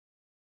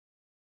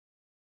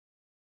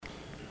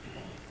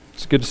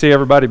It's good to see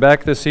everybody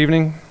back this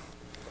evening.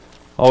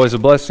 Always a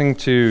blessing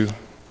to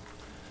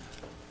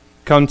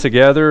come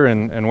together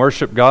and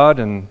worship God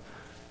and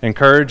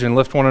encourage and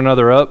lift one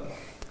another up.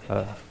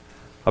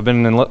 I've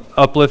been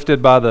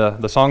uplifted by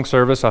the song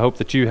service. I hope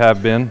that you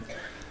have been.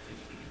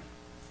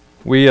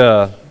 We've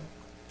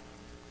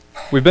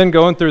been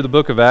going through the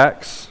book of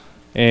Acts,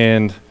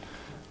 and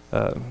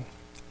I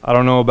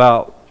don't know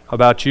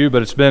about you,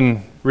 but it's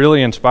been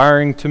really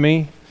inspiring to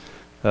me.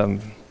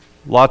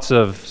 Lots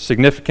of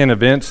significant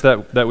events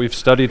that we've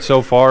studied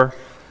so far.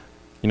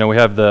 You know, we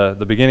have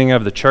the beginning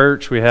of the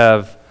church. We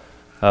have,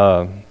 we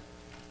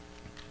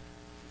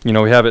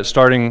have it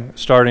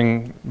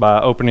starting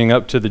by opening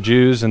up to the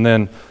Jews, and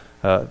then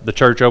the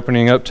church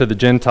opening up to the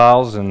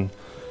Gentiles. And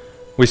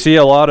we see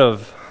a lot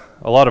of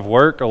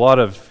work, a lot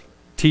of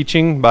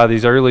teaching by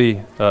these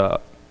early,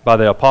 by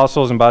the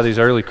apostles and by these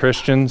early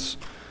Christians.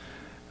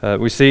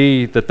 We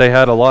see that they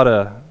had a lot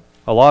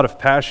of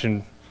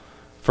passion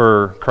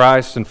for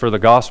Christ and for the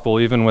gospel,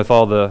 even with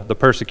all the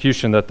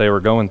persecution that they were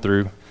going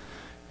through.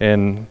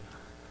 And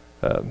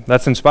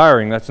that's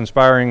inspiring. That's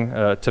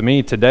inspiring to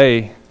me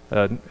today,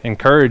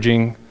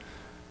 encouraging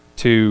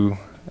to,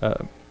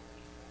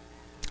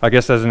 I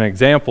guess, as an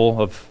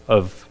example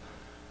of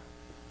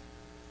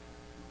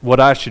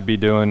what I should be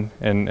doing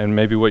and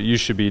maybe what you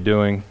should be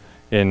doing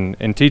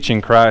in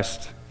teaching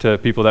Christ to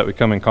people that we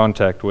come in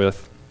contact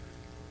with.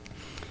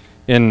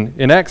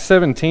 In Acts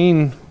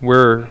 17,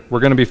 we're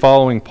going to be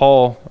following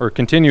Paul, or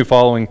continue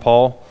following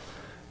Paul,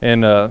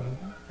 and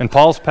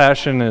Paul's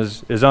passion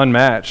is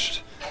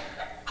unmatched.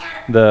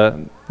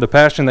 The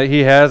passion that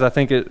he has, I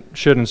think it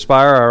should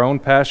inspire our own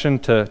passion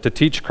to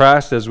teach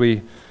Christ as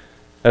we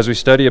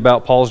study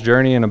about Paul's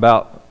journey and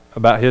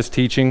about his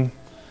teaching.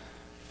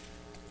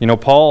 You know,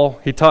 Paul,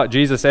 he taught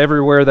Jesus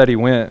everywhere that he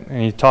went, and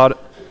he taught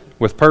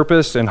with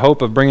purpose and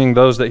hope of bringing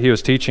those that he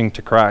was teaching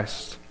to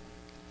Christ.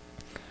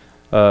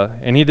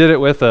 And he did it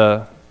with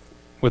a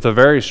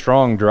very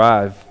strong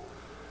drive.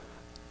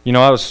 You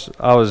know, I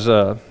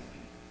was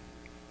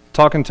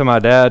talking to my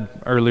dad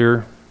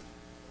earlier,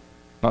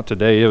 not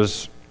today, it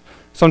was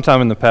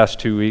sometime in the past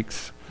 2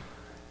 weeks,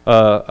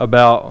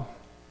 about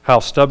how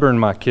stubborn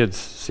my kids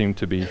seem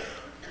to be.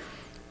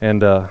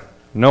 And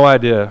no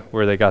idea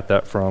where they got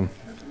that from.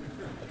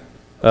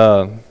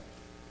 But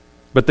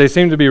they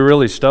seem to be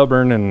really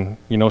stubborn, and,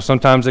 you know,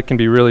 sometimes it can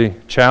be really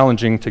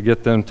challenging to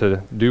get them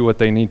to do what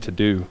they need to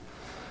do.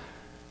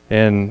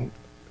 And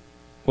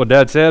what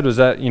Dad said was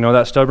that, you know,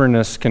 that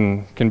stubbornness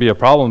can be a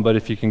problem, but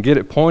if you can get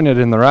it pointed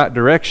in the right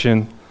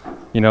direction,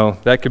 you know,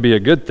 that could be a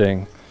good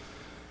thing.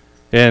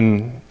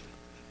 And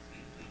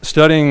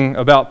studying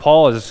about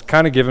Paul has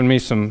kind of given me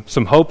some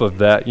hope of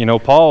that. You know,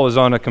 Paul was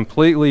on a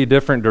completely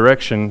different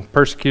direction,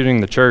 persecuting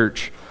the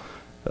church.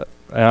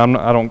 And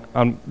I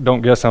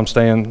don't guess I'm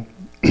saying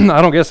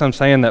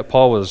that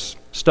Paul was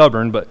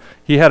stubborn, but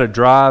he had a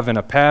drive and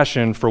a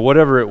passion for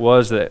whatever it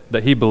was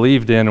that he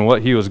believed in and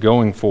what he was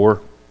going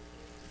for.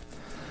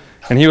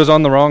 And he was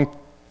on the wrong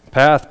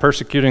path,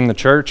 persecuting the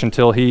church,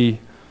 until he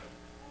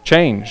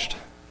changed,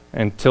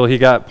 until he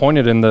got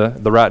pointed in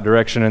the right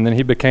direction, and then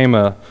he became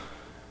a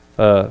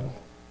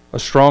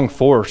strong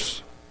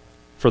force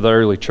for the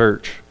early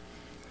church.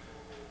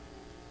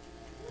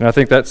 And I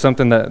think that's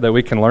something that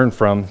we can learn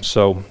from.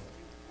 So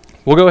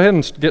we'll go ahead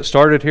and get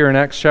started here in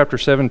Acts chapter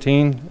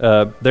 17.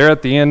 There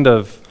at the end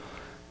of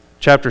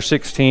chapter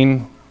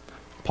 16,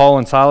 Paul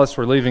and Silas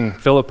were leaving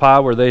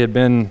Philippi, where they had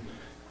been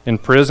in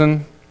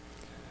prison,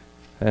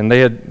 and they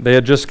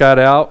had just got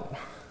out,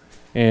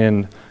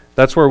 and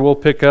that's where we'll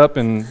pick up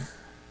in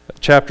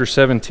chapter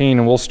 17,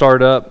 and we'll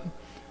start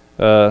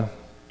there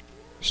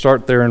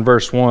in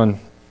verse 1.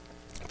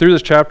 Through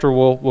this chapter,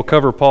 we'll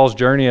cover Paul's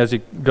journey as he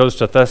goes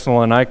to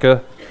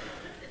Thessalonica.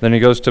 Then he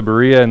goes to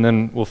Berea, and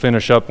then we'll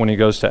finish up when he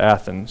goes to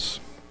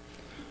Athens.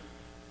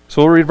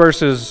 So we'll read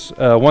verses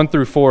 1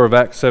 through 4 of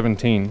Acts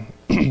 17.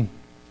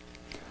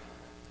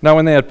 Now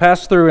when they had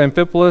passed through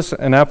Amphipolis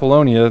and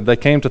Apollonia, they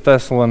came to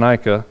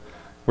Thessalonica,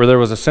 where there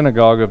was a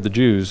synagogue of the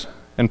Jews.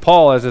 And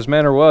Paul, as his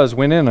manner was,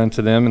 went in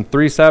unto them, and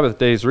 3 Sabbath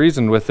days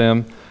reasoned with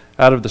them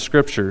out of the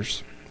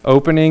Scriptures,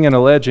 opening and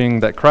alleging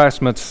that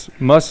Christ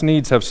must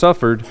needs have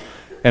suffered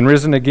and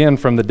risen again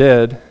from the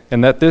dead,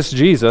 and that this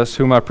Jesus,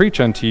 whom I preach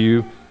unto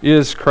you,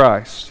 is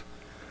Christ.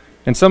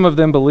 And some of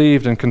them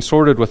believed and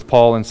consorted with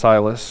Paul and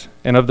Silas,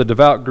 and of the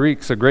devout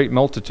Greeks a great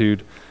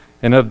multitude,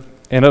 and of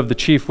the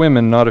chief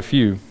women not a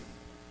few.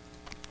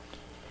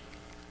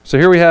 So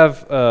here we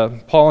have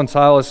Paul and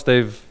Silas.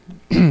 They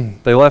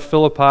left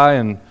Philippi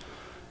and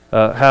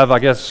have, I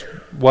guess,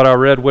 what I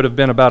read would have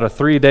been about a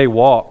 3-day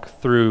walk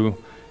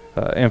through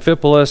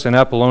Amphipolis and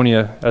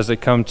Apollonia as they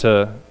come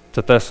to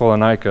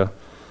Thessalonica.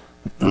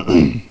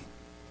 And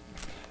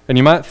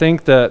you might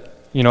think that,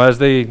 you know, as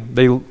they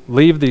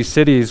leave these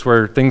cities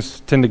where things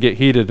tend to get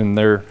heated and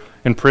they're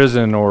in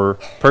prison or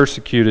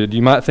persecuted,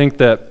 you might think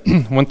that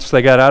once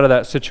they got out of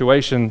that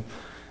situation,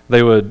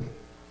 they would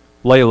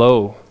lay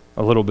low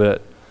a little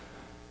bit.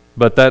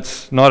 But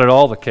that's not at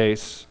all the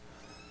case.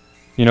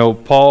 You know,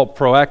 Paul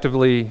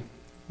proactively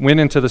went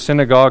into the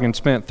synagogue and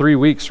spent 3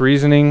 weeks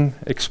reasoning,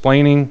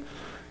 explaining,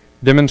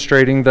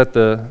 demonstrating that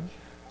the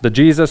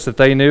Jesus that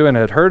they knew and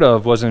had heard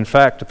of was in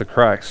fact the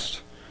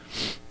Christ,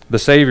 the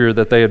Savior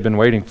that they had been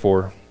waiting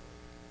for.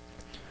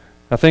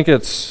 I think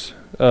it's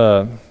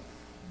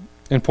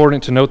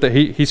important to note that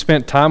he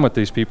spent time with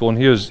these people, and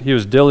he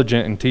was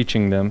diligent in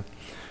teaching them.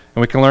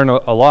 And we can learn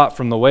a lot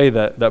from the way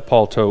that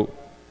Paul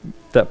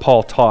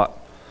taught.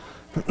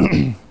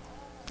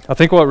 I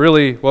think what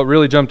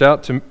really jumped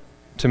out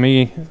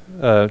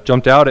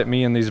at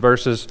me in these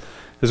verses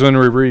is when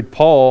we read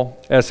Paul,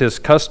 as his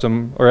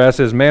custom or as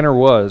his manner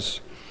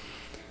was,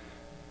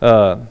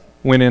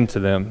 went into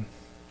them.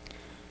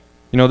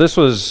 This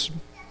was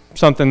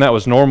something that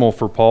was normal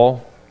for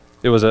Paul.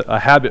 It was a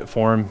habit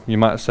for him, you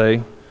might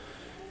say.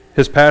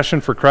 His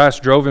passion for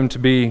Christ drove him to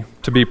be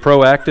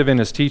proactive in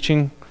his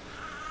teaching.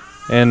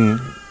 And,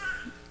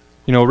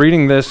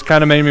 reading this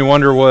kind of made me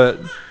wonder what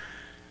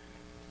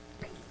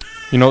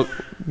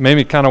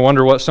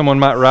someone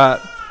might write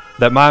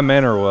that my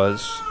manner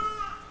was,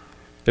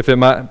 if it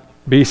might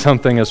be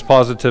something as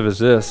positive as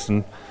this.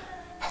 And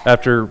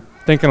after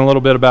thinking a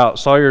little bit about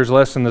Sawyer's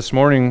lesson this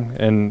morning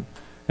and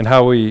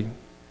how we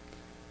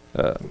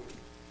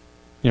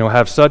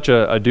have such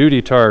a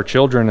duty to our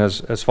children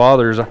as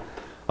fathers,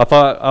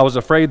 I was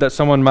afraid that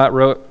someone might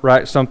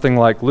write something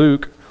like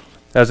Luke,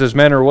 as his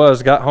manner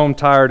was, got home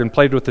tired and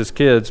played with his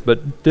kids,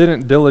 but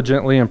didn't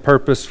diligently and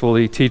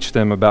purposefully teach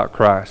them about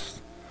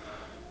Christ.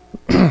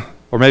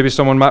 Or maybe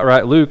someone might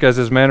write Luke, as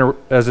his manner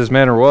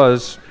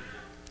was,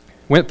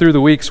 went through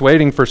the weeks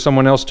waiting for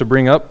someone else to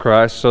bring up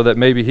Christ so that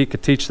maybe he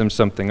could teach them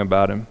something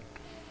about him.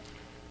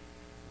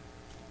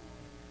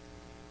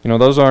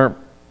 Those aren't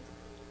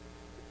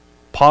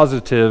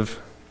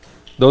positive.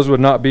 Those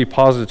would not be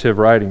positive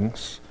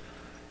writings.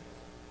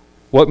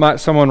 What might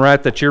someone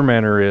write that your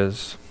manner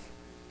is?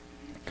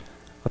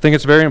 I think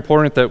it's very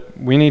important that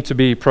we need to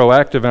be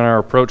proactive in our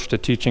approach to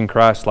teaching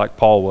Christ like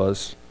Paul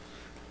was,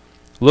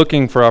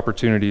 looking for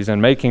opportunities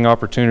and making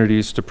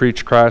opportunities to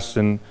preach Christ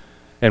and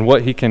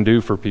what he can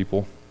do for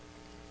people.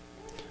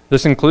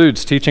 This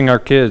includes teaching our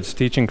kids,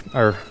 teaching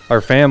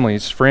our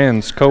families,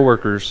 friends,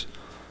 coworkers,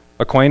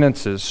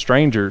 acquaintances,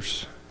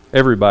 strangers,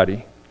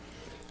 everybody.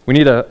 We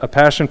need a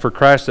passion for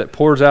Christ that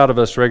pours out of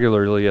us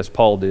regularly, as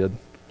Paul did.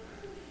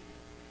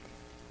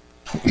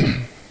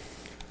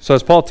 So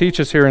as Paul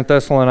teaches here in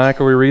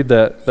Thessalonica, we read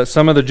that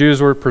some of the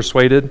Jews were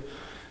persuaded.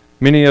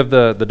 Many of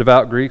the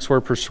devout Greeks were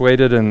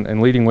persuaded,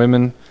 and leading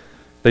women,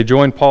 they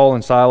joined Paul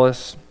and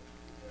Silas.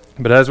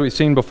 But as we've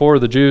seen before,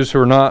 the Jews who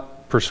are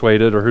not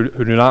persuaded or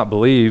who do not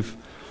believe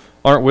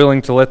aren't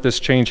willing to let this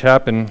change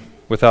happen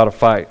without a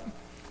fight.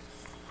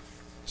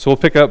 So we'll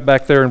pick up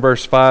back there in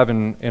verse 5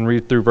 and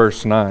read through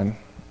verse 9.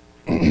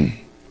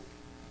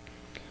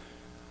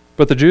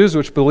 But the Jews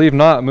which believed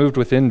not moved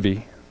with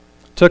envy,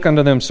 took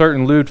unto them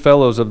certain lewd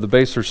fellows of the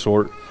baser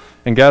sort,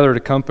 and gathered a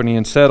company,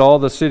 and set all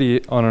the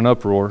city on an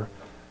uproar,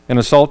 and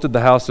assaulted the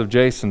house of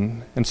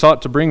Jason, and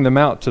sought to bring them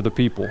out to the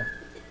people.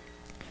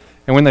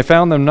 And when they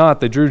found them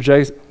not, they drew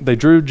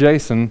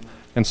Jason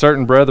and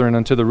certain brethren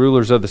unto the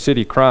rulers of the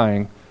city,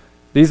 crying,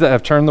 These that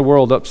have turned the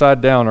world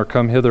upside down are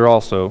come hither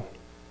also,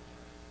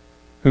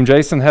 whom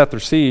Jason hath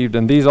received,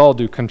 and these all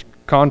do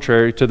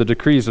contrary to the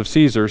decrees of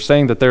Caesar,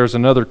 saying that there is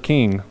another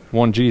king,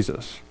 one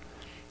Jesus.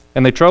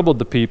 And they troubled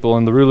the people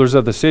and the rulers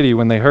of the city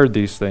when they heard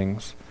these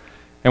things.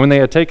 And when they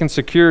had taken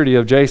security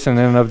of Jason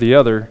and of the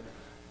other,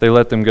 they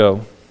let them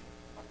go.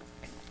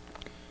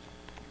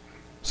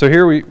 So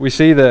here we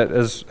see that,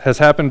 as has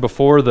happened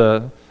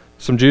before,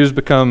 some Jews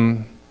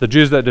become, the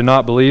Jews that do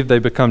not believe, they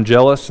become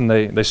jealous, and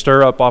they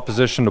stir up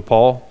opposition to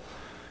Paul.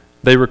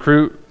 They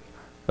recruit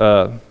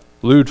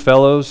lewd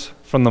fellows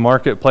from the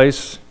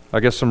marketplace, I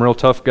guess some real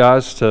tough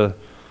guys, to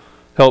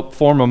help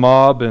form a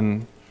mob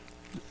and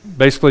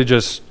basically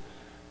just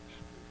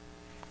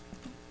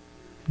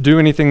do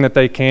anything that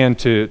they can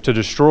to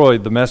destroy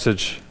the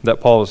message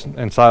that Paul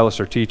and Silas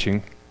are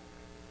teaching.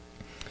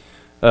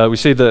 We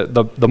see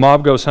the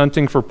mob goes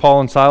hunting for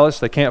Paul and Silas.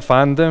 They can't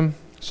find them,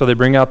 so they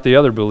bring out the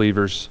other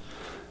believers.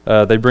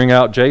 They bring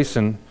out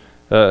Jason,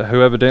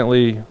 who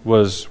evidently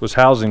was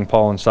housing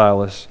Paul and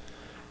Silas,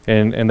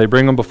 and they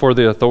bring them before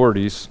the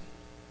authorities.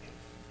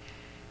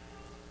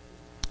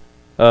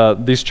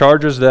 These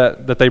charges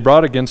that they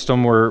brought against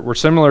them were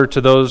similar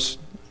to those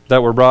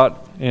that were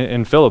brought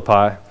in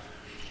Philippi,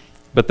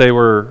 but they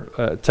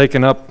were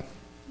taken up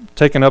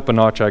a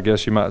notch, I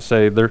guess you might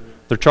say. They're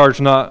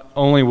charged not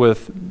only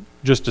with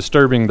just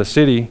disturbing the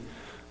city,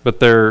 but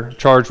they're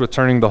charged with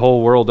turning the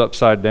whole world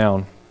upside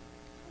down.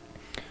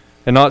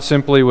 And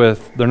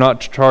they're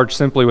not charged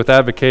simply with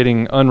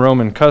advocating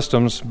un-Roman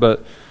customs,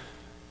 but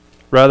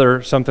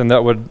rather something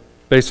that would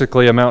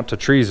basically amount to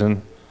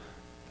treason,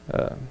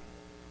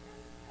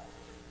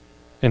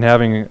 in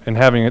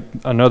having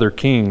another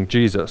king,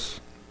 Jesus.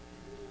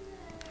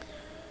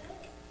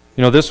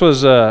 This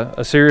was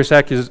a serious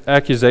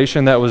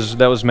accusation that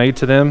was made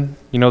to them.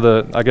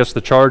 I guess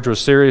the charge was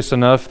serious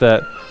enough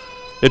that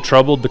it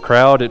troubled the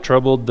crowd. It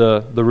troubled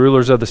the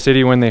rulers of the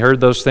city when they heard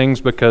those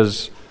things,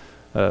 because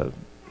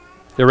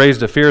it it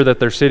raised a fear that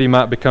their city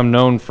might become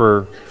known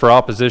for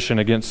opposition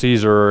against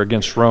Caesar or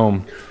against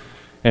Rome.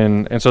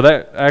 And so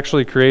that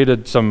actually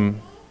created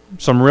some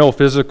real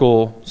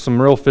physical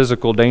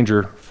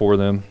danger for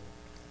them.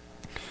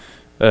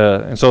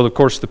 And so, of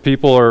course, the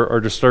people are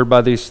disturbed by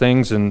these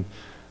things, and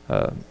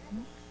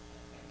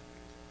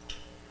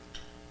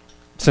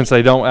since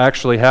they don't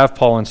actually have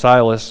Paul and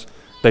Silas,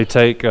 they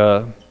take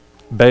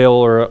bail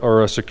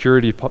or a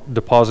security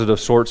deposit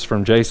of sorts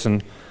from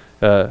Jason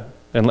and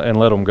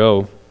let them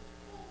go.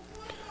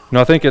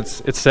 I think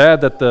it's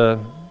sad that the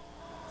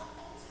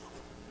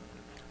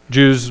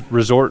Jews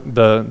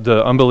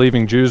the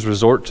unbelieving Jews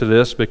resort to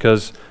this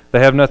because they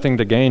have nothing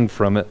to gain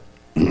from it.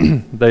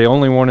 They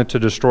only wanted to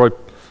destroy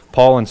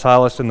Paul and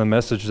Silas and the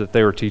message that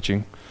they were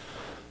teaching.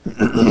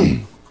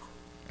 I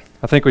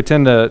think we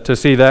tend to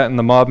see that in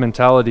the mob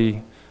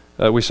mentality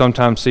we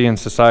sometimes see in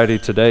society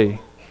today.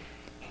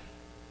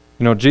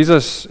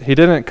 Jesus, he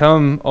didn't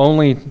come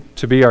only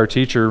to be our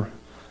teacher.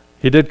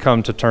 He did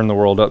come to turn the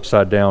world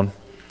upside down.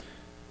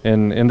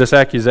 And in this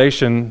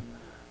accusation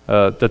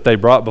that they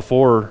brought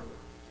before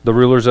the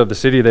rulers of the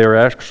city, they were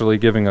actually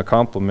giving a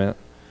compliment.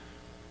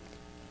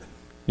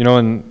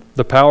 And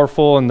the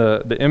powerful and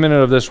the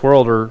eminent of this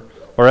world are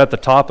at the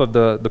top of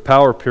the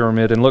power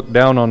pyramid and look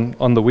down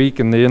on the weak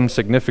and the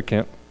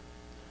insignificant.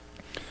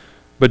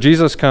 But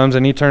Jesus comes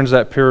and he turns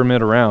that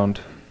pyramid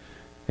around.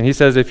 And he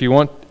says, if you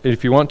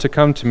want to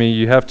come to me,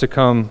 you have to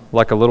come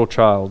like a little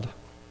child.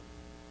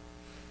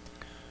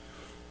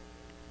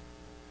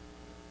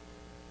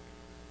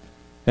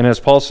 And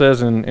as Paul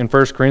says in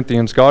 1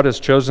 Corinthians, God has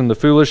chosen the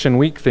foolish and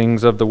weak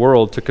things of the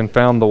world to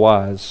confound the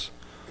wise.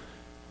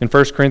 In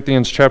 1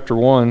 Corinthians chapter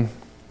 1,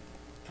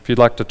 if you'd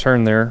like to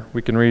turn there,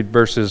 we can read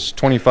verses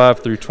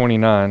 25 through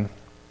 29.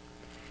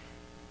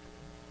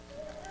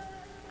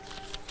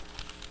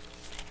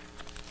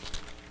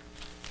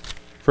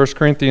 1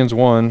 Corinthians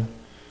 1,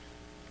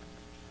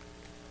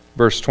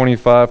 verse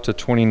 25 to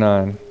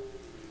 29.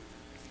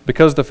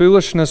 Because the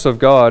foolishness of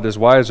God is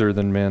wiser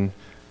than men,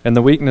 and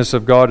the weakness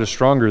of God is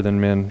stronger than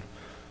men.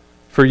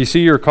 For ye see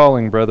your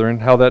calling,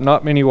 brethren, how that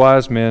not many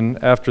wise men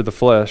after the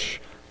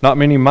flesh, not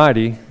many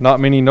mighty, not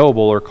many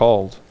noble are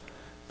called.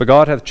 But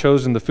God hath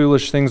chosen the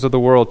foolish things of the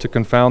world to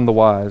confound the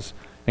wise,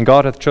 and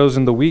God hath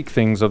chosen the weak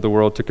things of the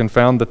world to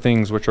confound the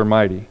things which are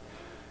mighty.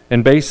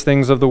 And base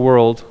things of the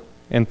world,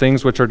 and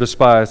things which are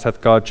despised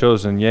hath God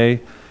chosen, yea,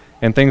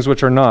 and things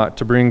which are not,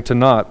 to bring to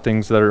naught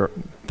things that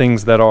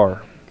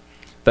are,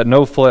 that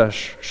no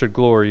flesh should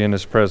glory in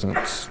his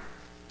presence.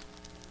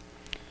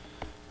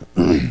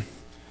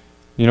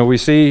 We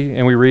see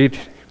and we read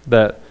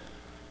that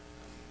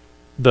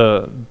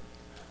the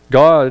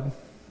God,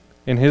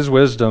 in his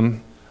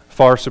wisdom,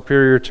 far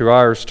superior to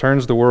ours,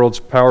 turns the world's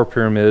power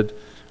pyramid,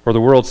 or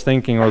the world's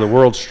thinking, or the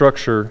world's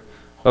structure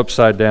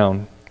upside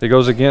down. It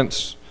goes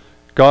against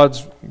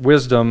God's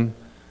wisdom.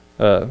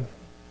 What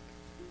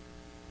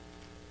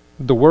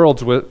the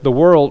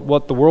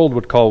world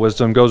would call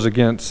wisdom goes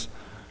against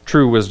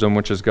true wisdom,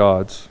 which is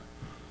God's.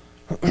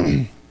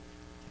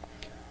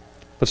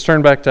 Let's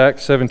turn back to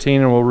Acts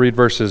 17 and we'll read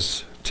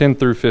verses 10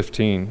 through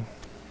 15.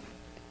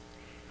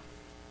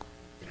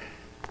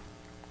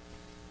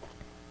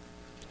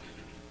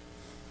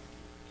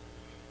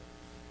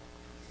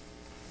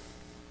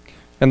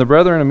 And the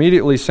brethren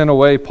immediately sent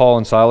away Paul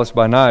and Silas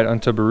by night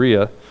unto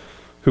Berea,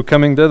 who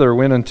coming thither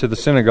went unto the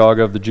synagogue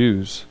of the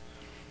Jews.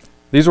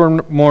 These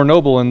were more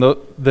noble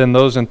than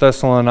those in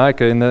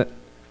Thessalonica,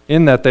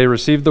 in that they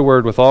received the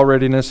word with all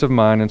readiness of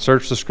mind, and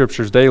searched the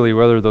Scriptures daily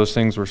whether those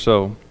things were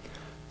so.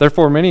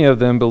 Therefore many of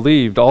them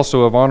believed,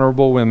 also of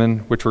honorable women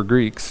which were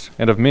Greeks,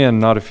 and of men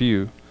not a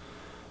few.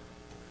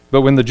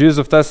 But when the Jews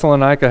of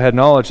Thessalonica had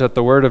knowledge that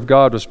the word of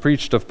God was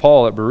preached of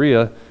Paul at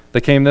Berea,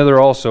 they came thither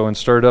also and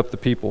stirred up the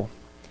people.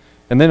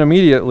 And then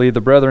immediately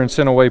the brethren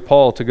sent away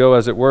Paul to go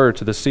as it were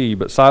to the sea,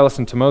 but Silas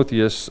and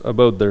Timotheus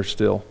abode there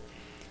still.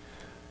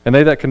 And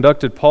they that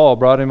conducted Paul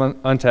brought him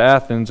unto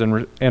Athens,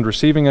 and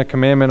receiving a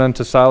commandment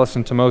unto Silas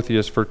and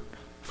Timotheus for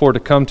to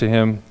come to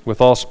him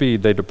with all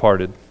speed, they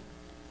departed.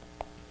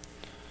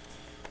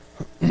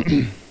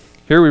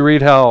 Here we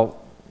read how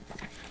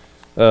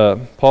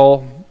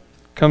Paul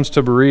comes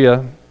to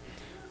Berea,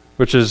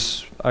 which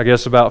is, I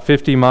guess, about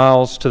 50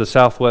 miles to the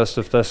southwest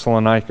of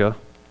Thessalonica,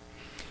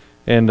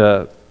 and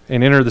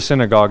enter the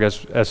synagogue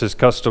as his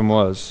custom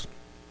was.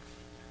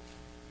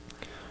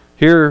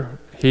 Here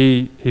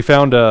he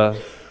found a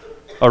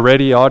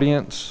ready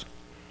audience,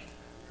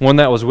 one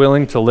that was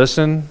willing to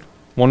listen,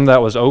 one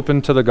that was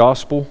open to the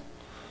gospel.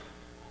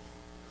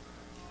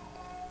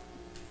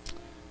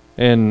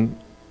 And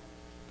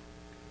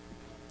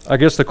I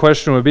guess the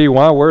question would be,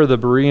 why were the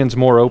Bereans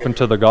more open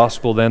to the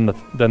gospel than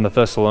the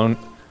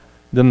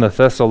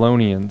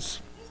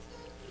Thessalonians?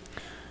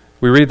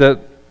 We read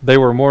that they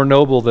were more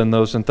noble than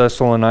those in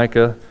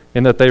Thessalonica,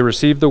 in that they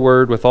received the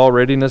word with all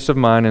readiness of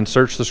mind and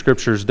searched the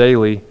Scriptures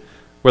daily,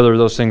 whether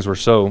those things were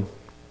so.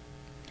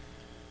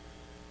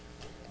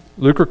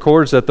 Luke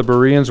records that the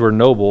Bereans were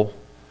noble,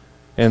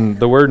 and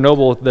the word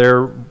noble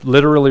there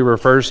literally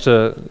refers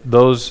to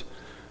those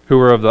who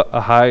were of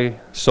a high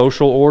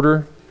social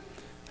order.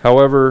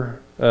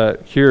 However,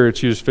 here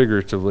it's used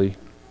figuratively.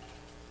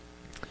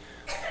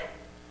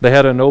 They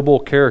had a noble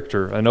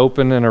character, an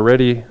open and a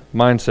ready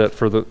mindset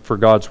for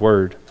God's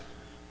word.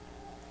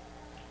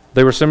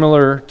 They were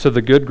similar to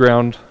the good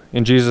ground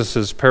in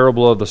Jesus'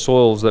 parable of the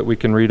soils that we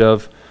can read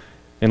of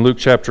in Luke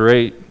chapter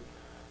 8,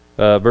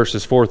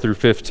 verses 4 through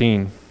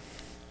 15.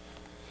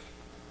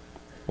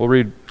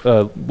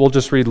 We'll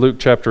just read Luke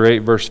chapter 8,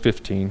 verse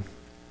 15.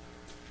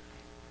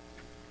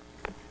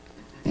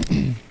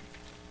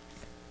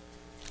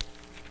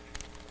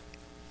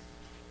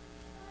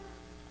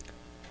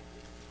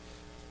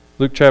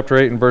 Luke chapter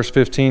 8 and verse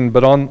 15,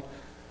 But on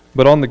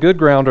the good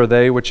ground are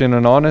they which in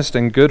an honest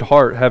and good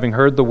heart, having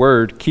heard the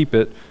word, keep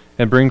it,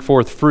 and bring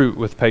forth fruit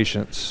with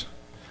patience.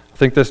 I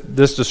think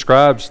this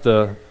describes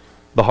the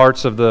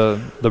hearts of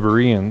the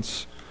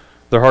Bereans.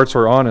 Their hearts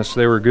were honest,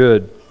 they were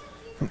good.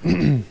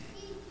 And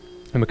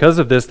because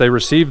of this, they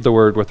received the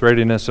word with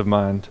readiness of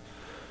mind.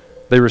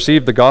 They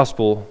received the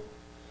gospel,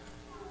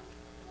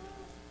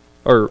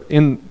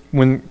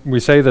 when we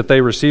say that they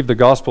received the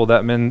gospel,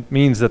 that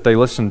means that they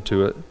listened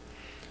to it.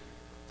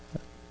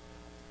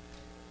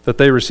 That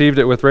they received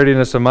it with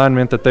readiness of mind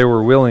meant that they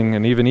were willing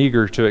and even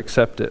eager to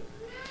accept it.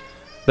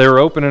 They were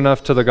open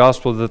enough to the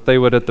gospel that they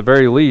would at the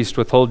very least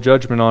withhold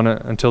judgment on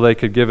it until they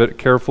could give it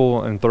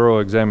careful and thorough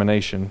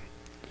examination,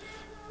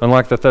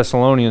 unlike the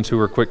Thessalonians who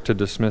were quick to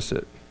dismiss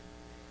it.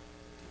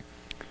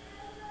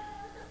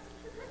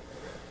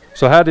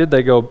 So how did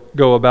they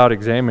go about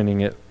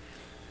examining it?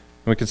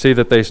 We can see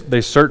that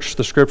they searched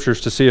the scriptures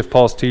to see if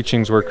Paul's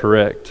teachings were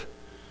correct.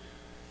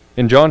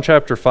 In John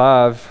chapter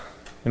 5,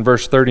 in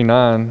verse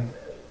 39,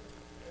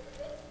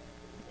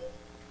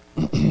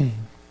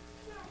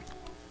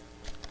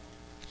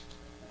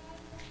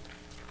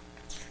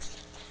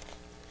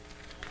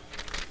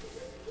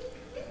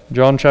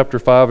 John chapter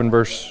 5 and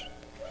verse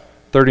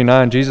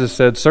 39, Jesus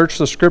said, Search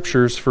the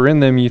scriptures, for in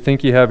them you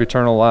think you have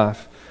eternal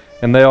life,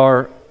 and they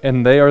are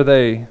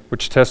they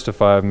which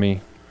testify of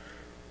me.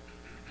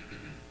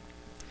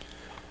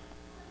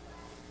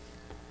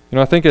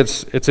 I think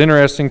it's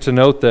interesting to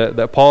note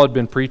that Paul had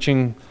been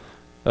preaching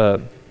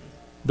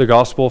the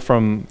gospel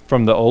from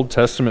the Old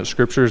Testament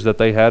scriptures that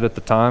they had at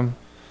the time.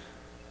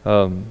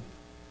 The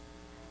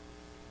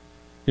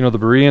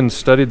Bereans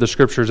studied the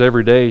scriptures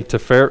every day to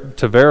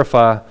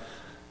verify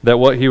that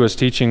what he was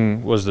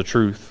teaching was the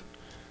truth.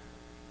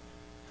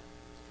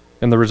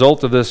 And the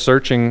result of this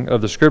searching of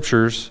the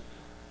scriptures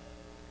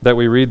that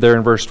we read there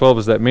in verse 12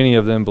 is that many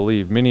of them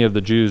believed. Many of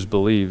the Jews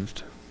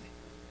believed.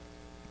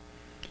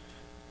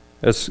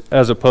 As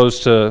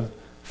opposed to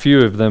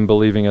few of them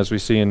believing, as we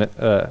see in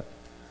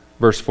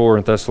verse 4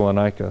 in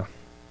Thessalonica.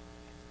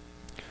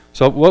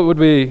 So what would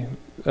we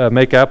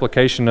make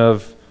application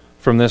of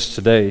from this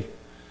today?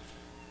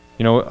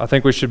 I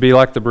think we should be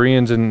like the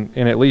Bereans in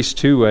at least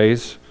two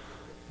ways.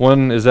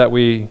 One is that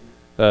we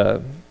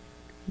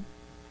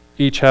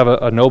each have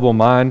a noble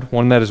mind,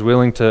 one that is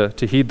willing to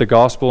heed the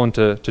gospel and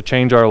to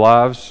change our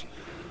lives,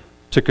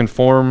 to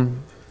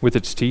conform with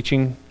its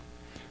teaching.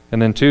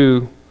 And then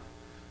two,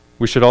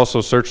 we should also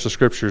search the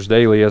scriptures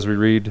daily as we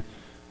read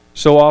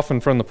so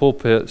often from the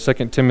pulpit, 2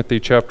 Timothy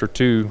chapter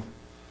 2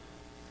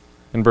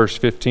 and verse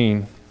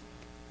 15.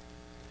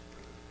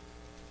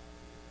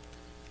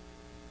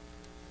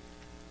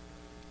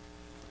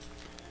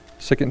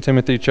 2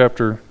 Timothy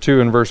chapter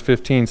 2 and verse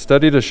 15,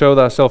 Study to show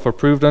thyself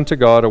approved unto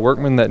God, a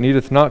workman that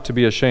needeth not to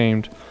be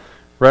ashamed,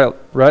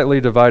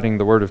 rightly dividing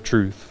the word of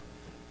truth.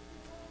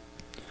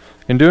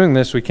 In doing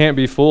this, we can't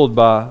be fooled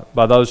by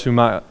those who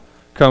might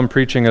come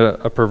preaching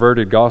a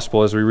perverted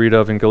gospel, as we read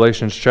of in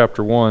Galatians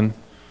chapter 1,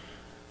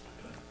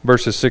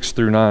 verses 6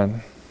 through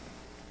 9.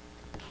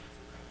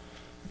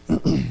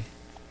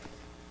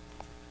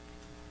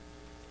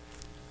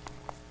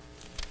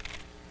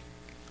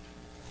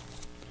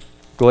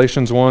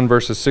 Galatians 1,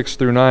 verses 6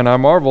 through 9, I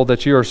marvel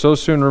that you are so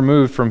soon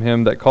removed from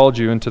him that called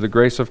you into the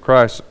grace of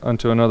Christ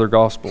unto another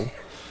gospel,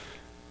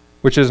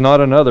 which is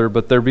not another,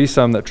 but there be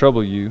some that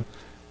trouble you,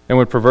 and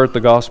would pervert the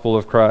gospel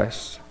of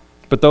Christ.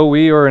 But though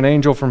we or an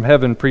angel from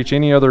heaven preach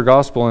any other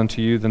gospel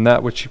unto you than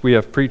that which we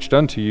have preached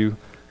unto you,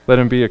 let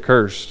him be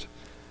accursed.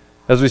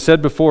 As we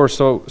said before,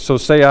 so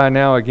say I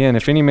now again,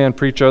 if any man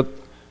preach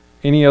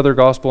any other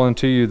gospel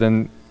unto you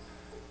than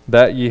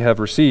that ye have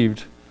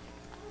received,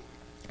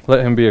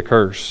 let him be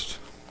accursed.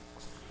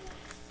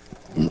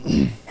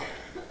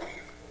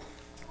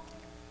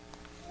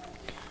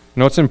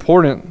 It's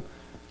important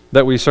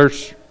that we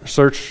search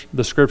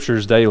the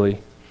scriptures daily.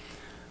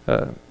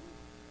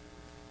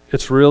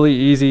 It's really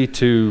easy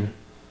to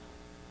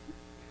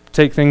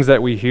take things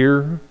that we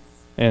hear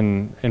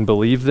and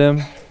believe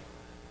them.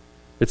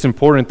 It's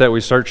important that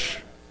we search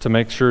to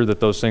make sure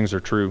that those things are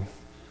true.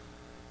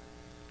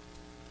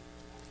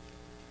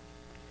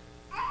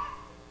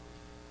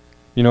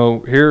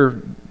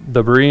 Here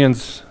the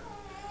Bereans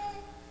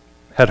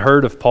had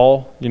heard of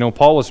Paul.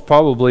 Paul was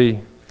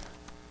probably,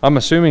 I'm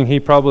assuming he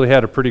probably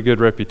had a pretty good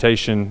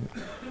reputation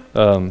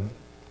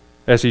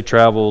as he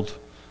traveled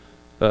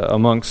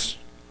amongst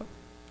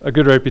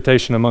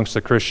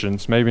the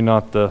Christians. Maybe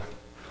not the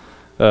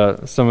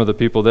some of the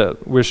people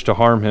that wished to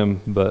harm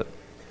him. But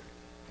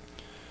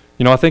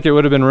I think it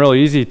would have been real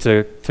easy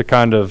to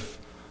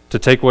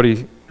take what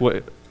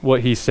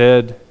he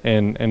said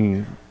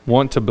and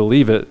want to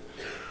believe it.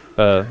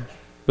 But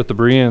the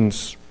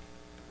Bereans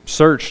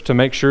searched to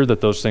make sure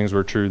that those things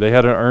were true. They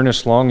had an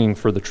earnest longing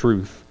for the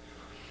truth.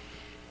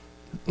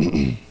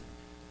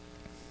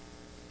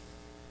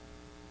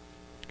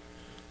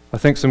 I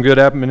think some good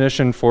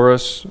admonition for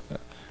us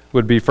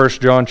would be 1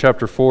 John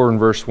chapter 4 and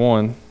verse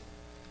 1.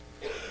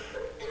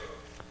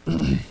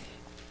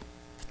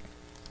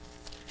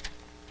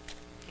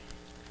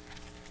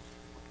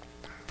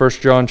 1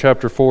 John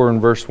chapter 4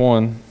 and verse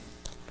 1.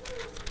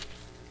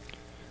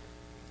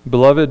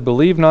 Beloved,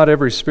 believe not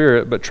every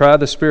spirit, but try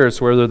the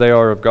spirits whether they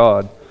are of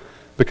God,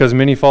 because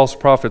many false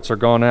prophets are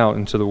gone out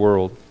into the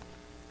world.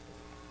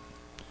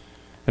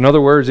 In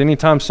other words,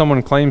 anytime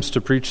someone claims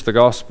to preach the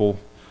gospel,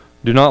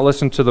 do not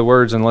listen to the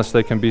words unless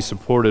they can be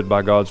supported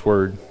by God's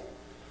word.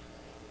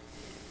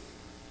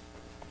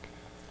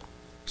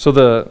 So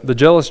the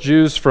jealous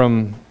Jews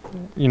from,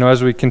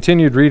 as we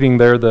continued reading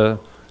there, the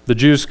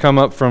Jews come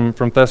up from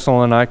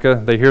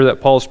Thessalonica. They hear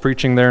that Paul's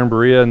preaching there in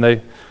Berea, and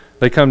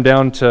they come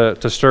down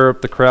to stir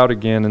up the crowd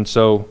again. And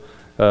so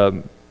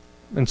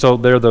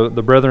they're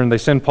the brethren, they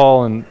send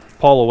Paul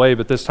away,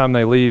 but this time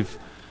they leave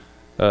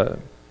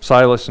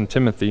Silas and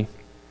Timothy.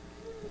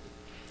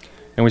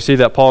 And we see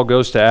that Paul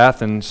goes to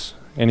Athens,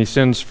 and he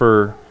goes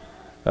to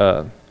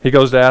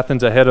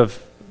Athens ahead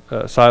of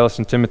Silas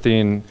and Timothy,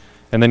 and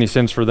then he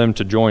sends for them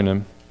to join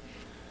him.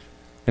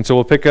 And so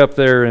we'll pick up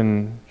there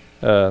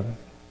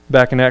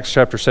back in Acts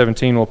chapter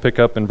 17, we'll pick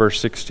up in verse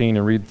 16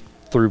 and read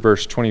through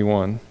verse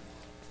 21.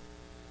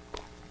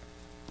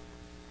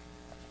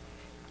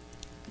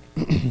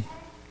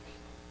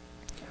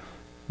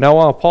 Now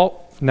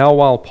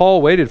while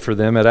Paul waited for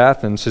them at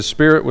Athens, his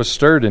spirit was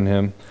stirred in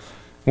him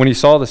when he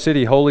saw the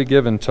city wholly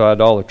given to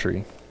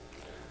idolatry.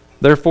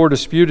 Therefore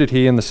disputed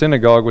he in the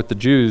synagogue with the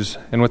Jews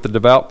and with the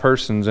devout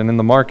persons, and in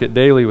the market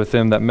daily with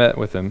them that met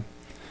with him.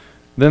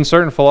 Then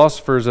certain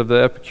philosophers of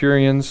the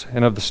Epicureans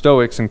and of the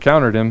Stoics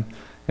encountered him,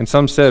 and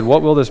some said,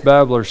 What will this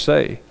babbler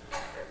say?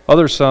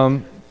 Other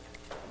some,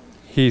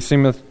 he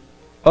seemeth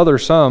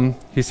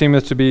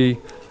to be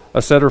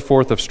a setter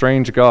forth of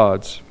strange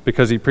gods,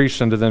 because he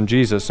preached unto them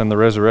Jesus and the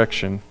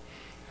resurrection.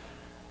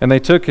 And they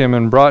took him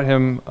and brought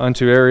him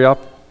unto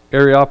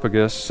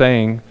Areopagus,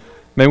 saying,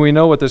 May we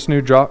know what this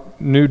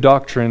new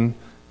doctrine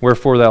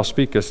wherefore thou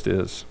speakest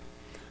is.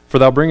 For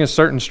thou bringest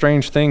certain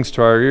strange things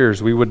to our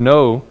ears. We would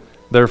know,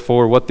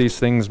 therefore, what these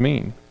things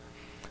mean.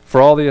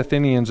 For all the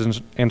Athenians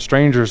and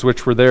strangers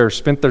which were there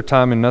spent their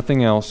time in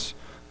nothing else,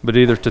 but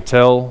either to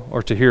tell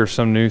or to hear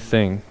some new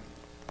thing.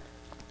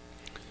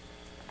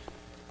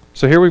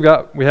 So here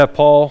we have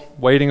Paul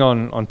waiting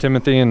on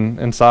Timothy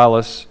and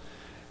Silas,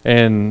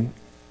 and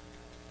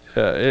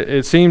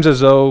it seems as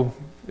though,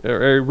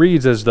 or it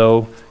reads as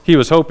though he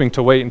was hoping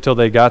to wait until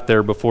they got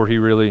there before he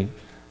really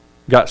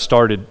got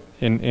started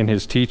in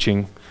his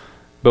teaching.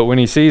 But when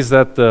he sees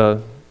that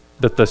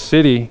the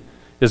city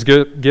is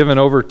given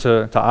over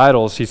to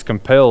idols, he's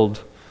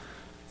compelled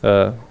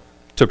to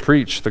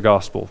preach the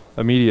gospel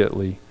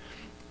immediately.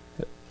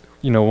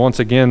 Once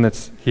again,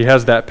 he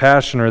has that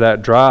passion or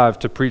that drive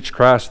to preach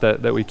Christ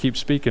that we keep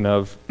speaking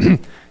of.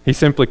 He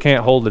simply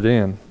can't hold it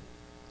in.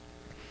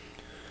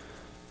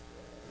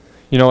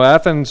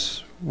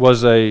 Athens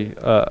was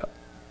a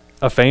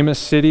famous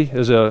city,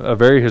 is a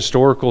very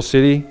historical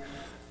city.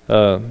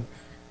 No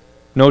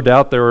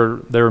doubt there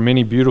were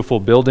many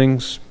beautiful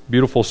buildings,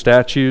 beautiful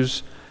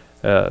statues,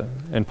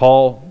 and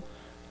Paul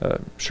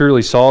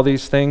surely saw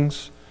these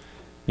things.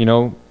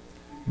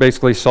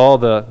 Basically saw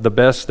the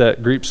best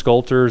that Greek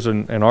sculptors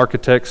and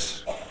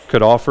architects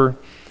could offer,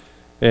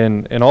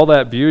 and all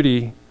that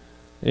beauty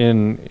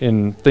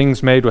in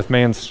things made with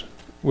man's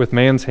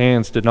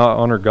hands did not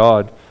honor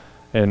God,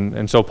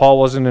 and so Paul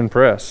wasn't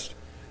impressed,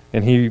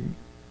 and he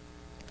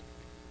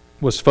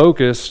was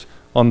focused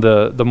on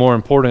the more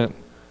important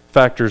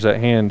factors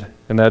at hand,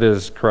 and that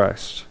is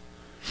Christ.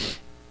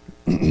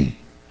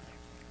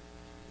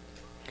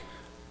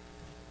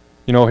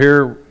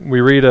 Here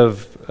we read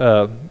of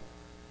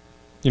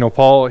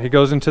Paul. He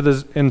goes into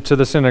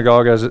the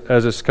synagogue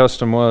as his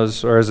custom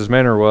was, or as his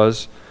manner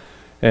was,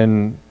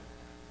 and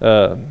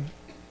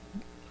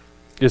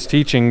is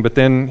teaching. But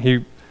then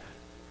he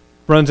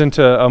runs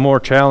into a more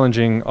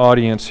challenging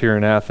audience here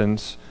in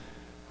Athens.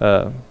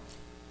 As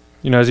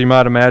you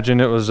might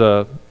imagine, it was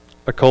a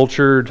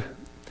cultured,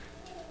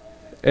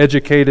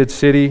 educated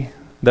city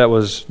that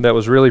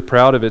was really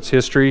proud of its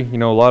history.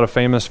 A lot of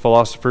famous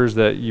philosophers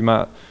that you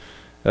might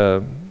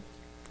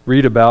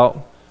read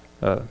about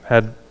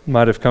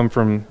might have come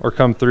from or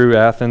come through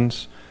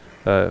Athens.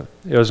 It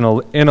was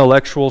an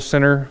intellectual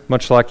center,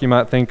 much like you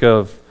might think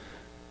of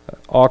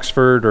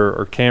Oxford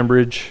or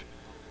Cambridge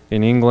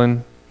in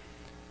England.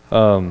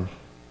 And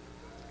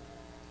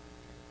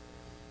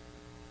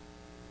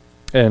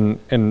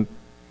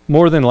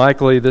more than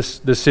likely,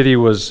 this city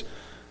was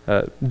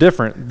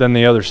different than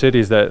the other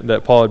cities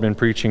that Paul had been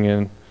preaching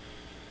in.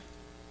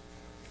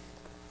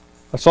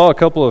 I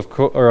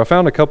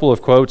found a couple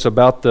of quotes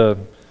about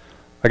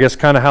I guess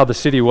kind of how the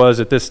city was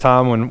at this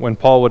time when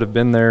Paul would have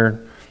been there.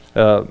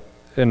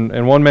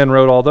 And one man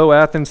wrote, although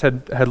Athens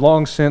had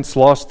long since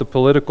lost the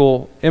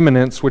political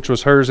eminence which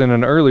was hers in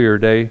an earlier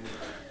day,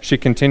 she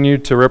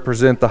continued to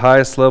represent the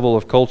highest level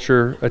of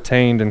culture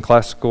attained in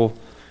classical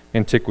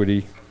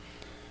antiquity.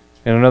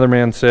 And another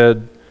man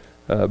said,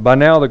 by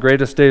now the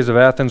greatest days of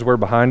Athens were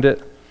behind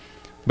it,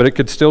 but it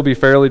could still be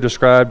fairly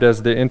described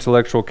as the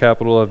intellectual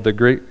capital of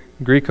the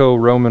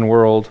Greco-Roman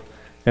world,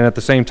 and at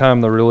the same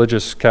time the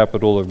religious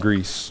capital of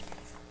Greece.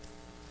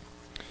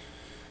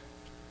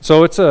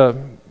 So it's a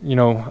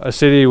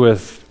city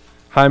with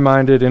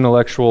high-minded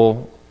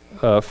intellectual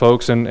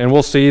folks, and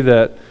we'll see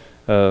that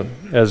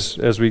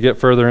as we get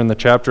further in the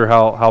chapter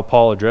how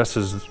Paul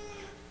addresses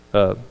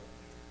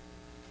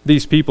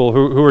these people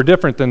who are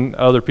different than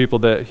other people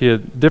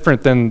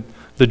different than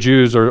the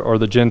Jews or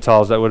the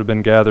Gentiles that would have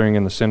been gathering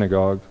in the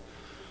synagogue.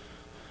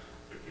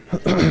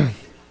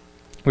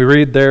 We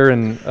read there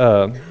in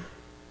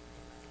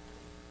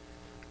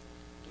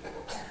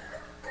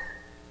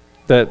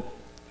that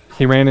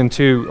he ran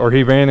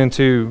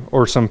into,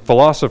 or some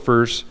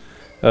philosophers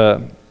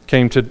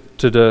came to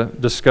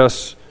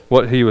discuss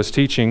what he was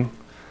teaching.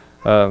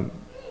 It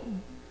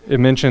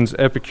mentions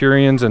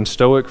Epicureans and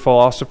Stoic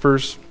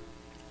philosophers.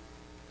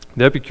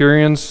 The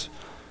Epicureans,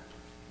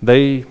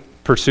 they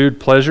pursued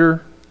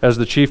pleasure as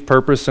the chief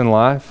purpose in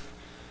life.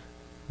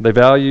 They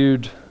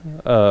valued,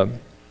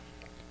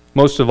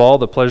 most of all,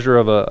 the pleasure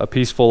of a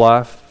peaceful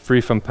life,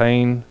 free from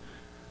pain,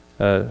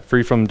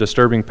 free from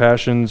disturbing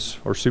passions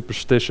or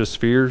superstitious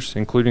fears,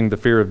 including the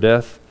fear of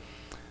death.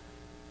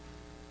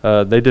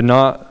 They did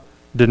not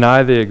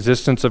deny the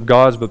existence of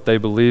gods, but they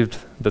believed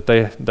that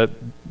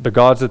the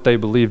gods that they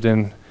believed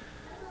in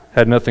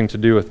had nothing to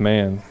do with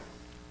man.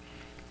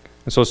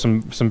 And so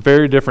some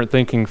very different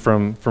thinking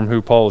from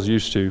who Paul is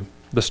used to.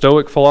 The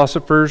Stoic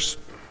philosophers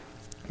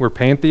were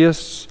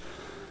pantheists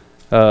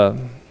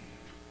who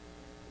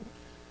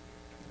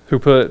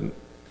put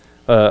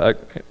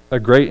a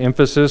great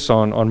emphasis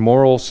on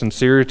moral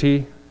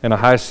sincerity and a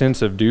high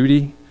sense of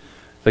duty.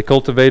 They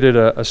cultivated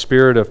a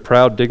spirit of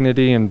proud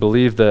dignity and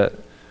believed that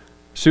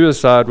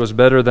suicide was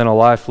better than a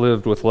life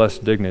lived with less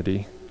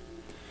dignity.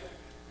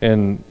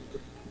 And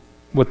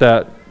with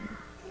that,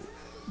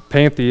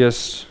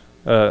 pantheists,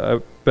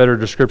 a better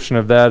description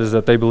of that is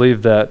that they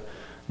believed that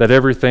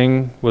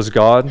everything was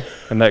God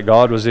and that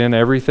God was in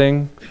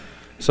everything,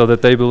 so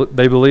that they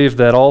believed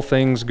that all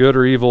things, good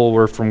or evil,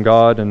 were from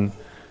God, and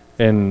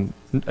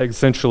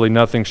essentially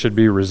nothing should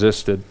be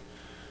resisted.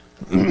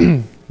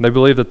 They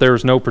believed that there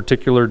was no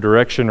particular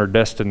direction or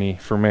destiny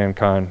for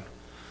mankind.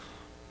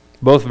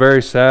 Both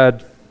very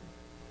sad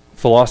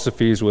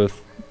philosophies with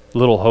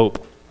little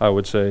hope, I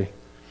would say.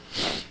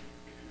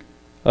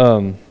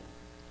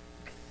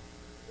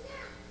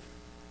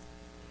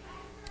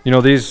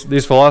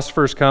 These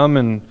philosophers come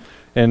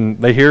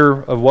and they hear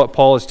of what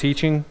Paul is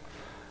teaching.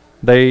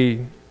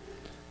 They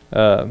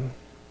kind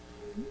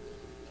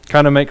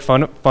of make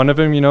fun of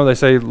him. They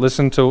say,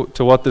 listen to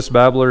what this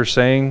babbler is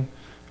saying.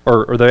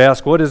 Or they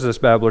ask, what is this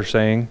babbler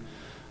saying?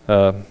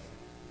 And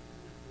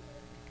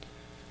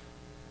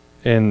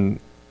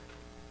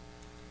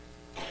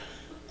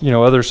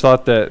others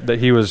thought that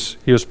he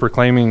was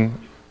proclaiming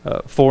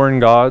foreign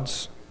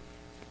gods.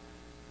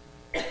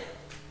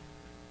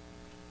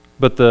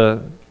 But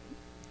the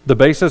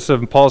basis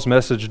of Paul's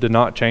message did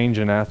not change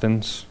in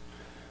Athens.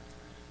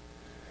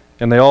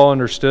 And they all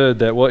understood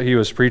that what he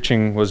was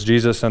preaching was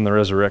Jesus and the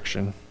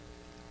resurrection.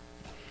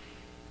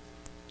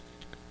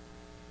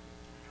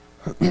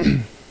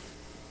 We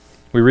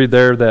read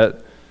there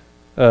that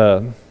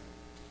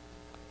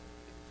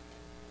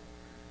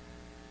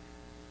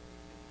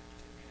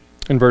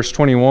in verse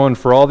 21,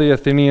 for all the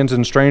Athenians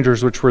and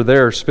strangers which were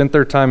there spent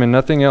their time in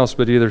nothing else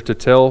but either to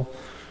tell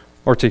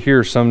or to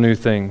hear some new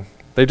thing.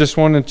 They just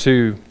wanted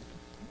to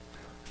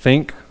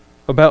think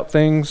about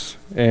things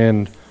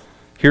and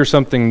hear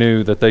something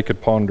new that they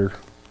could ponder.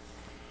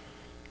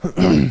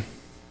 And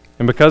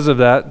because of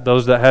that,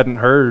 those that hadn't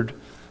heard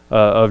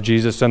of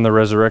Jesus and the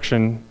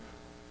resurrection,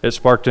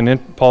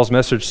 Paul's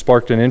message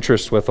sparked an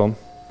interest with them.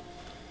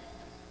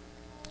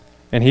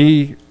 And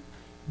he,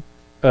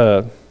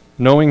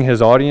 knowing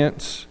his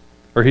audience,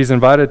 or he's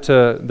invited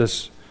to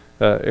this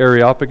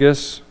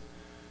Areopagus,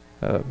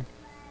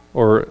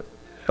 or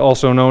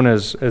also known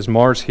as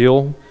Mars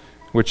Hill,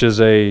 which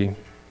is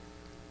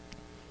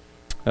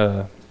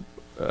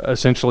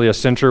essentially a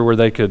center where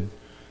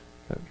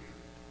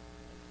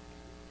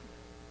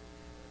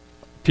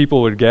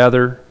people would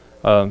gather.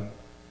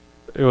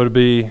 It would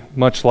be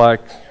much like,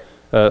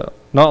 not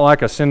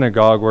like a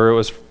synagogue where it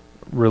was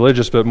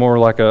religious, but more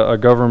like a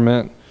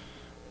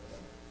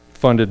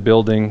government-funded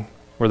building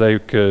where they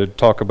could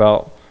talk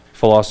about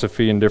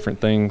philosophy and different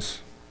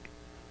things.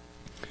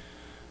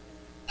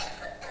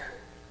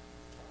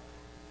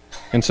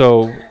 And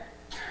so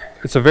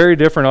it's a very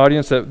different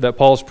audience that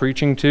Paul's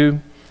preaching to.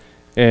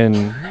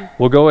 And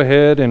we'll go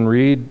ahead and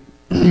read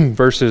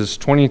verses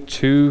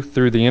 22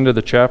 through the end of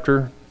the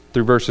chapter,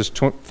 through verses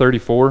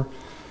 34.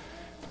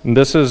 And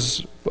this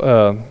is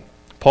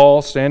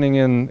Paul standing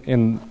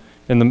in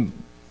the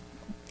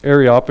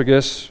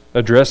Areopagus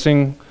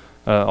addressing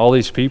all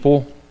these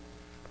people.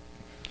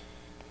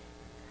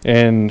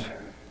 And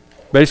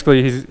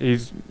basically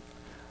he's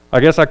I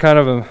guess I kind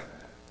of,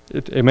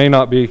 it may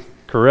not be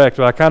correct,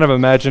 but I kind of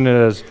imagine it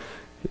as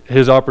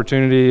his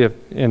opportunity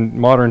in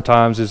modern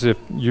times is if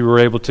you were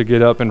able to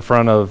get up in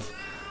front of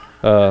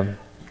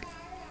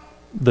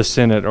the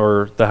Senate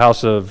or the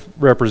House of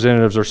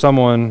Representatives or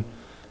someone,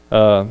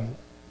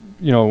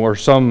 or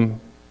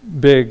some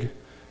big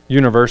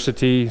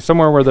university,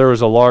 somewhere where there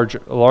was a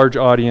large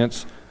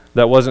audience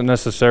that wasn't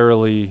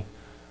necessarily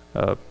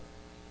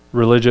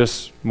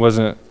religious, was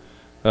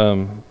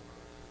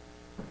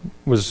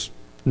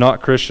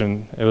not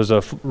Christian. It was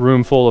a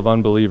room full of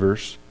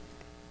unbelievers.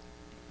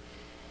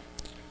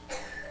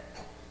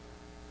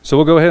 So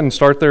we'll go ahead and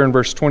start there in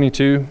verse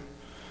 22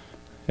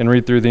 and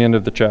read through the end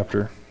of the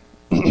chapter.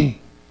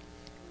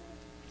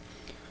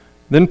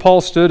 Then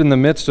Paul stood in the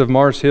midst of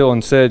Mars Hill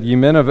and said, "Ye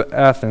men of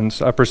Athens,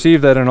 I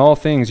perceive that in all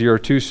things ye are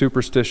too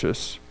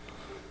superstitious.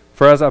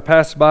 For as I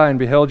passed by and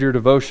beheld your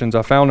devotions,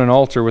 I found an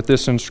altar with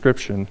this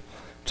inscription,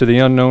 To the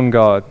unknown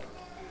God.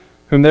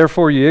 Whom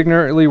therefore ye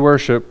ignorantly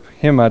worship,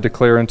 him I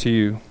declare unto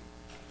you.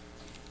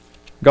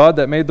 God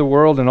that made the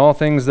world and all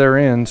things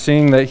therein,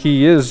 seeing that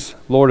he is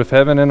Lord of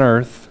heaven and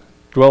earth,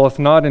 dwelleth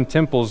not in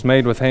temples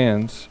made with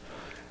hands,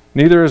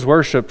 neither is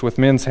worshipped with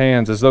men's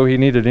hands as though he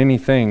needed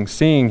anything,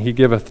 seeing he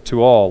giveth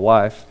to all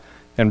life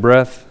and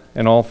breath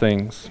and all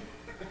things.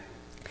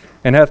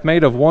 And hath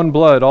made of one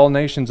blood all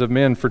nations of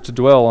men for to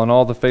dwell on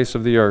all the face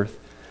of the earth,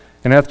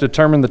 and hath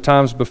determined the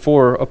times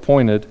before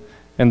appointed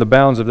and the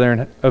bounds of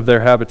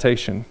their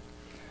habitation,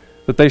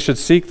 that they should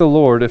seek the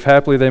Lord, if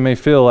haply they may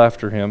feel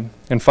after him,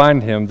 and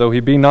find him, though he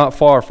be not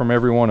far from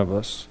every one of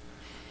us.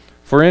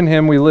 For in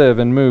him we live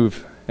and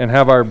move and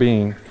have our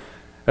being,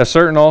 as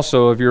certain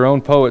also of your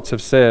own poets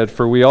have said,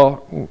 for we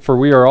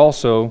are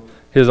also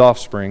his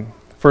offspring.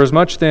 For as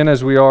much then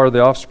as we are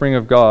the offspring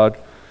of God,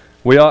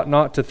 we ought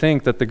not to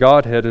think that the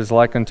Godhead is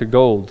like unto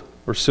gold,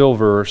 or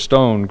silver, or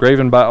stone,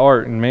 graven by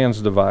art and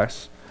man's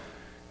device.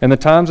 In the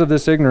times of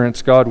this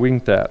ignorance God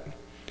winked at,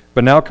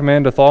 but now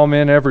commandeth all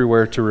men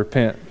everywhere to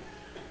repent,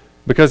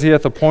 because he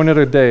hath appointed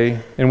a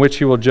day in which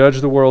he will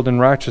judge the world in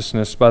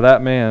righteousness by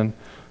that man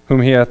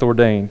whom he hath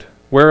ordained,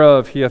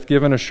 whereof he hath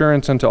given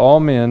assurance unto all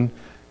men,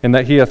 in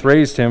that he hath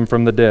raised him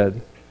from the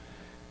dead.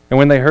 And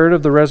when they heard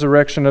of the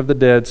resurrection of the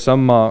dead,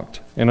 some mocked,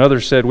 and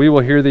others said, We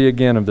will hear thee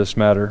again of this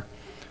matter.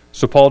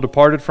 So Paul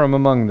departed from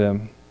among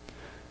them.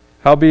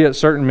 Howbeit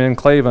certain men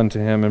clave unto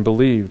him, and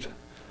believed,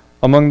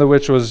 among the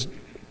which was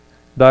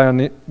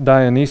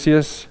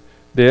Dionysius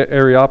the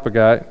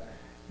Areopagite,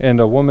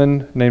 and a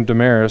woman named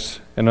Damaris,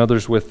 and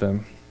others with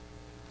them.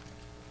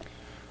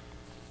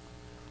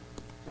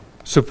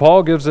 So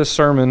Paul gives this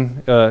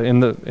sermon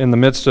in the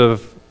midst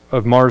of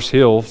Mars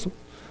Hill,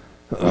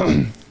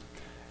 and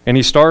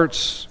he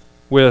starts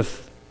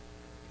with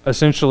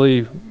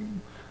essentially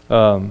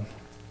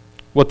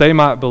what they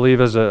might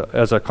believe as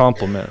a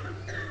compliment.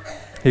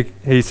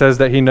 He says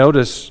that he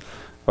noticed,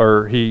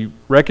 or he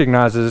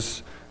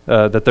recognizes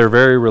that they're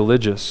very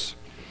religious.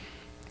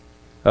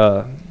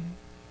 One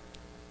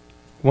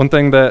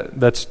thing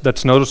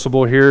that's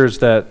noticeable here is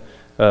that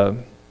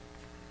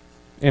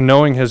in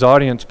knowing his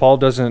audience, Paul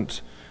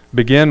doesn't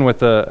begin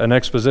with an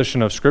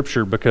exposition of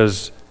Scripture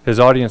because his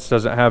audience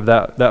doesn't have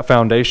that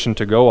foundation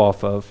to go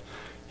off of.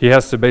 He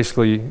has to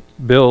basically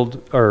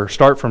build or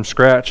start from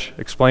scratch,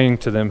 explaining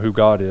to them who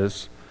God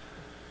is.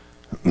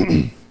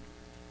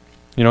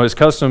 His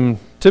custom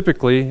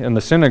typically in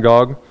the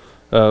synagogue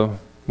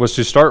was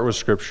to start with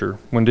Scripture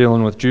when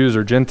dealing with Jews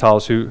or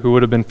Gentiles who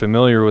would have been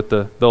familiar with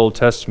the Old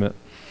Testament.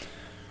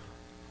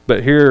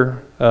 But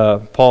here,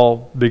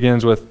 Paul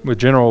begins with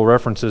general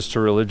references to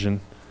religion.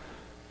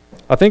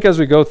 I think as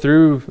we go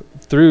through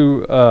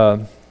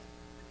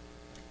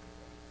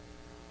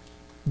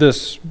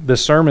this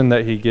sermon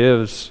that he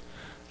gives,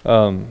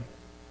 I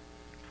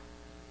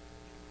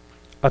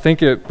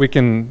think we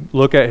can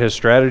look at his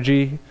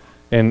strategy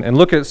and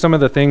look at some of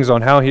the things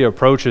on how he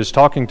approaches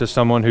talking to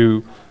someone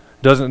who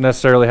doesn't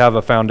necessarily have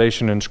a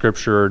foundation in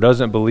Scripture or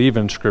doesn't believe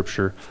in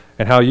Scripture,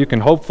 and how you can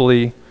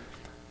hopefully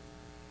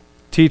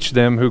teach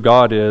them who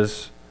God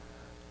is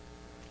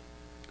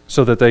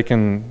so that they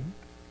can,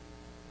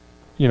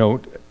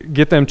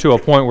 get them to a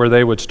point where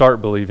they would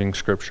start believing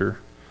Scripture.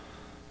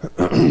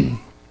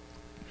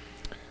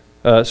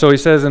 So he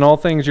says, in all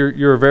things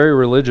you're very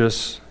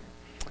religious.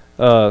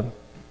 Like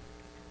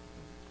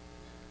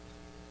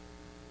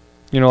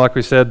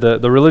we said,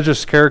 the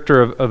religious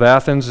character of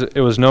Athens,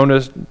 it was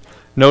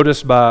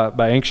noticed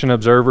by ancient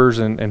observers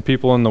and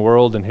people in the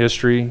world and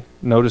history.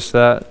 Noticed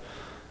that.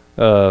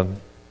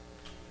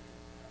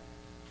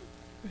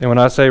 And when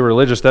I say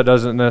religious,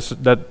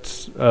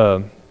 that's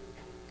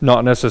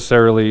not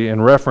necessarily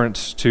in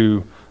reference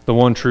to the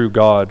one true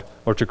God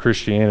or to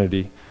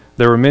Christianity.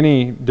 There were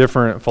many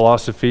different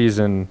philosophies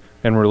and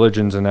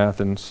religions in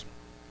Athens.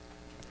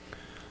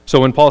 So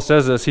when Paul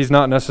says this, he's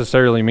not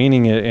necessarily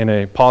meaning it in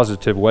a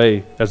positive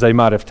way, as they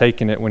might have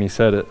taken it when he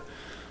said it.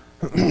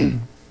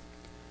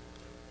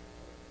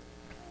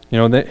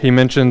 That he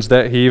mentions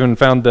that he even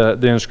found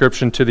the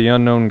inscription to the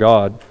unknown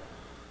God.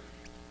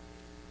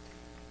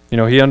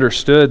 He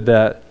understood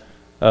that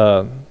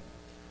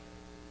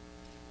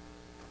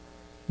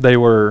they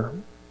were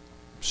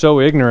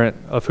so ignorant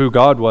of who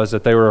God was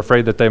that they were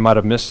afraid that they might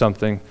have missed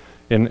something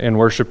in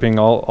worshiping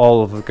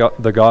all of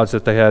the gods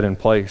that they had in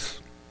place.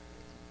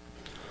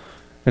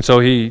 And so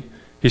he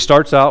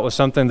starts out with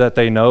something that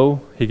they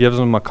know. He gives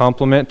them a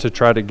compliment to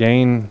try to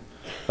gain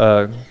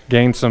some,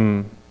 gain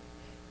some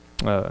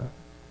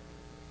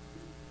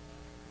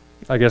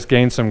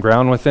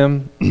ground with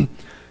them.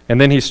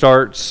 And then he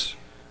starts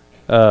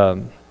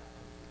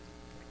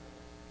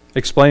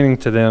explaining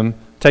to them,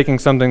 taking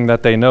something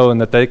that they know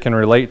and that they can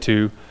relate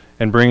to,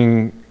 and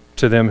bringing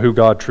to them who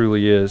God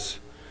truly is.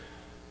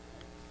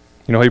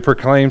 He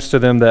proclaims to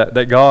them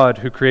that God,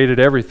 who created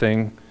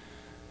everything,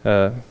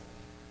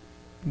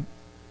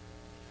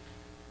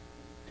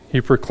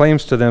 he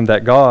proclaims to them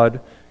that God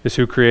is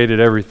who created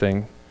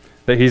everything,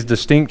 that he's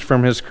distinct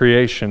from his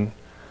creation.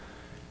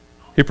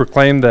 He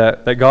proclaimed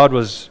that God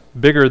was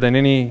bigger than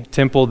any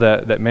temple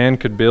that man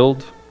could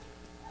build.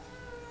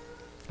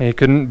 And he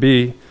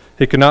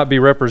could not be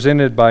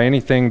represented by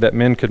anything that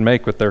men could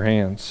make with their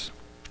hands.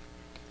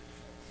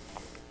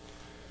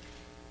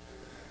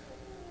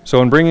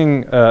 So in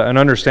bringing an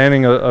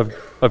understanding of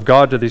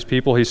God to these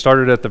people, he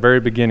started at the very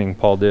beginning,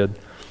 Paul did,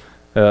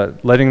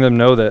 letting them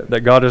know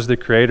that God is the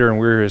creator and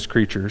we're his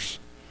creatures.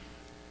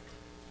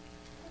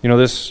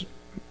 This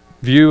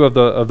view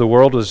of the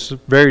world was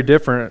very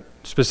different,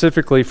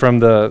 specifically from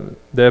the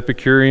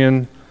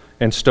Epicurean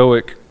and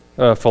Stoic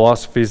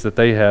philosophies that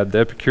they had. The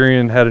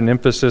Epicurean had an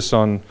emphasis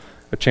on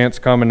a chance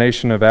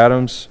combination of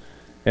atoms,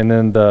 and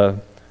then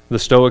the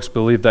Stoics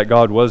believed that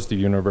God was the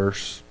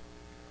universe,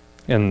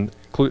 and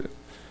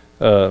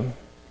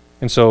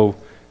so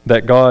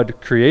that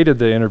God created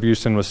the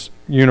universe and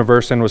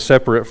was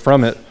separate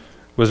from it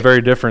was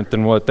very different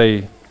than what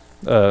they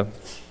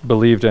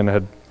believed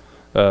and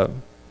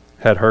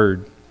had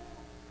heard.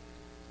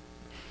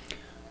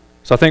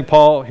 So I think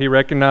Paul, he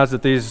recognized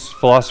that these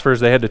philosophers,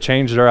 they had to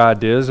change their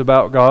ideas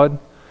about God,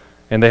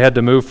 and they had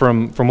to move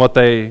from what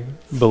they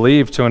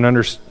believed to in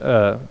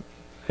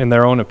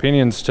their own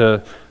opinions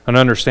to an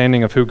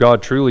understanding of who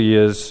God truly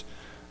is,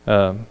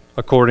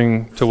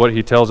 according to what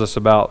he tells us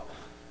about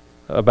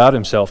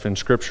himself in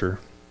Scripture.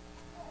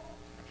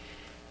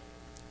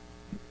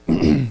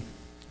 He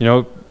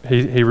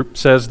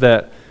says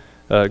that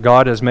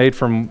God has made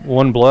from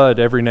one blood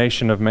every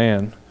nation of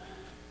man.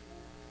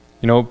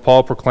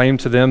 Paul proclaimed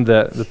to them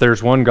that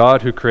there's one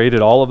God who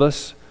created all of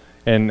us,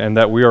 and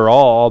that we are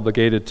all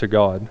obligated to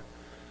God.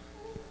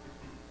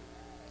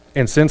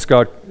 And since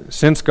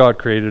God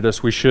created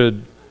us,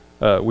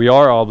 we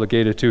are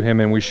obligated to him,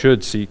 and we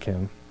should seek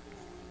him.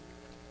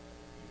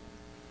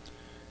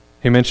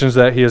 He mentions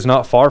that he is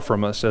not far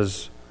from us,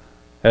 as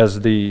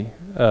the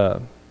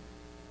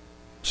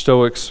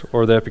Stoics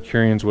or the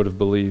Epicureans would have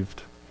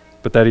believed,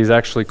 but that he's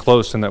actually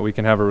close and that we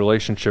can have a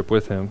relationship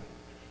with him.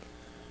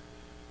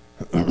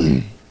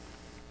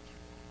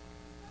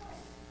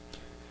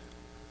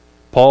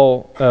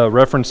 Paul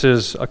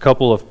references a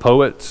couple of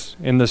poets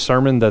in this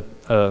sermon that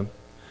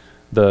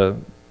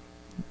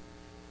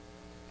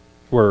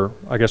were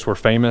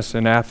famous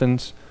in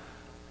Athens,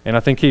 and I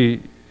think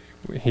he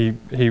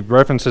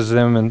references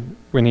them, and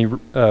when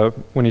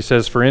he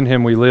says, "For in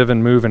him we live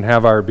and move and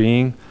have our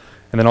being,"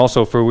 and then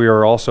also, "For we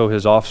are also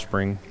his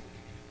offspring."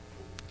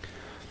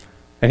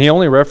 And he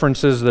only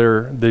references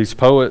these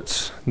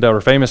poets that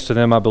were famous to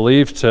them, I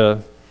believe, to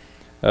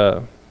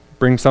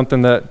bring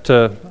something that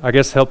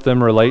help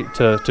them relate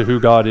to who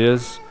God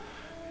is.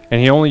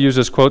 And he only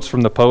uses quotes from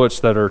the poets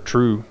that are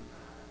true,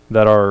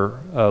 that are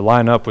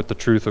line up with the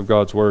truth of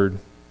God's word.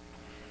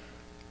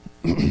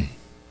 He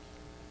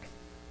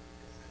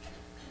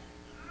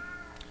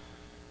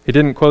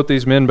didn't quote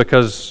these men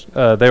because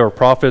they were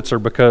prophets, or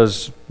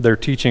because their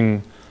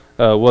teaching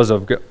was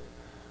of God,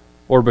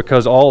 or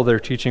because all their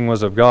teaching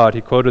was of God.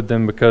 He quoted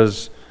them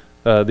because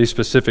these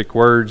specific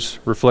words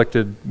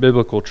reflected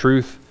biblical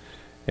truth,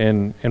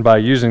 and by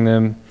using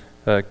them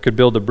could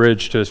build a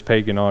bridge to his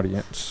pagan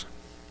audience.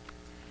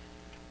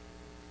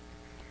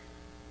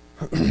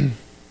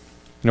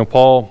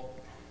 Paul,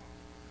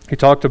 he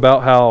talked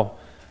about how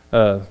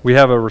we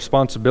have a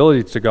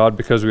responsibility to God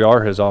because we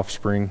are his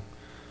offspring.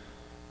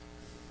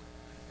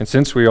 And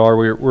since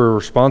we're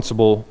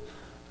responsible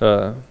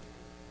to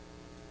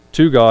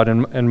God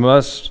and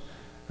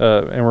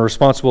we're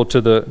responsible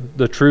to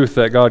the truth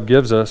that God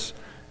gives us,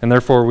 and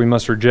therefore we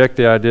must reject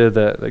the idea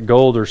that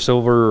gold or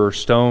silver or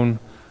stone,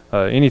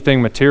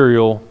 anything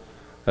material,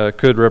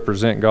 could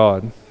represent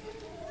God.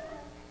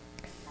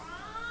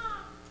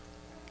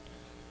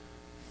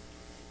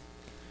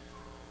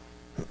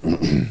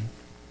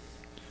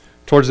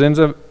 Towards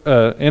the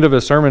end of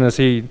his sermon, as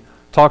he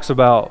talks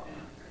about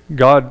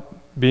God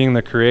being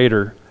the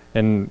creator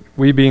and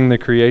we being the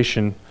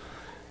creation,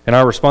 and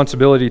our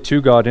responsibility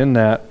to God in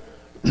that,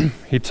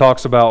 he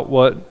talks about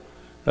what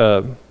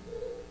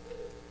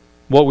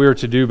we are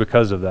to do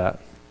because of that.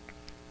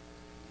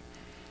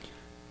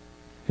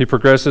 He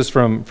progresses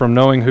from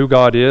knowing who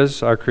God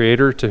is, our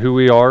Creator, to who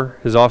we are,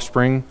 His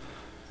offspring,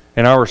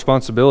 and our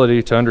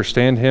responsibility to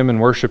understand Him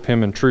and worship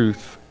Him in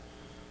truth.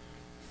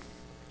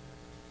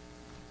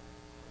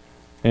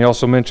 And he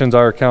also mentions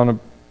our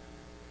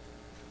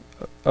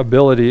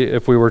accountability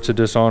if we were to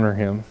dishonor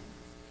Him.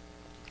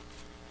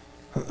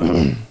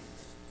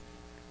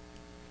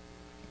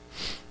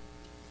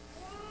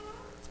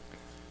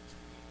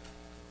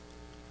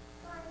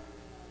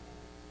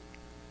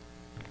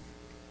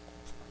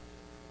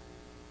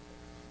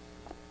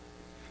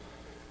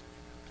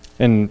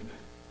 And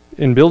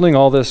in building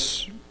all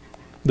this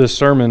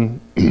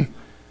sermon,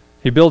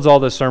 he builds all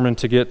this sermon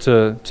to get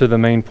to the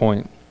main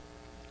point.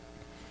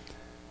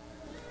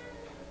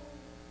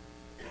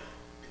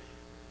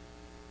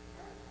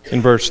 In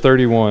verse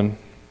 31,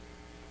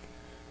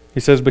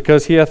 he says,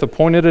 "Because he hath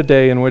appointed a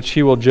day in which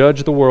he will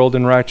judge the world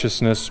in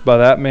righteousness by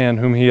that man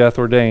whom he hath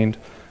ordained,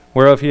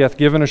 whereof he hath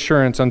given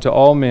assurance unto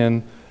all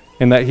men,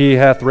 in that he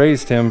hath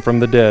raised him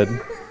from the dead."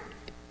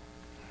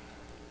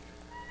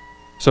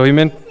 So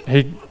he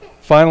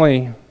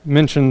finally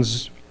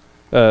mentions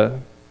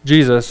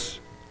Jesus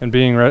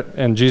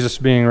and Jesus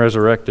being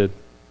resurrected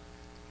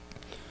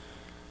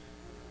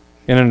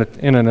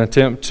in an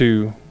attempt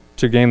to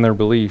gain their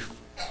belief.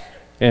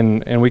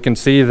 And we can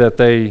see that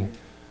they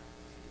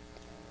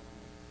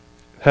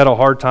had a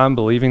hard time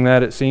believing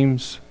that, it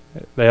seems.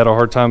 They had a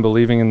hard time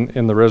believing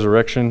in the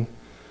resurrection.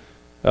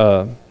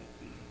 And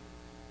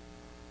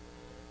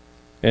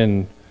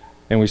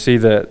we see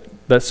that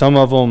some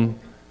of them,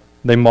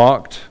 they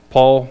mocked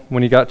Paul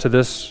when he got to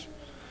this.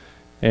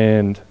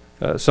 And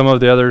some of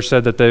the others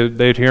said that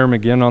they'd hear him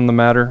again on the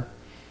matter.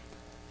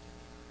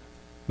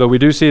 But we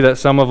do see that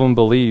some of them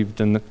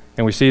believed. And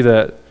we see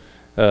that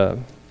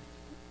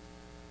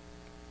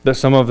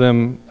some of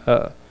them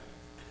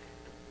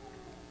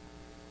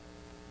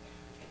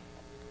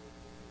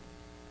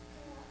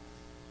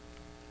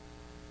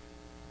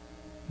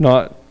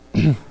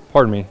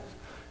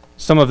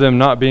some of them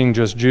not being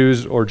just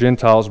Jews or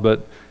Gentiles,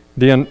 but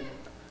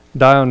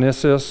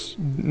Dionysius,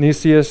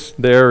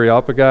 the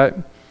Areopagite,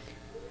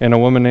 and a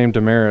woman named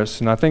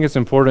Damaris. And I think it's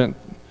important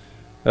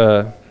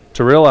to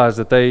realize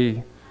that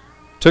they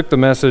took the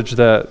message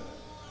that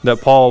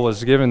Paul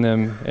was giving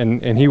them,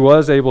 and he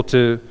was able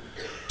to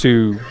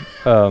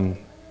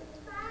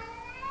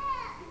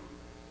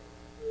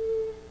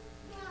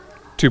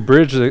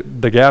bridge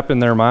the gap in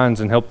their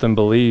minds and help them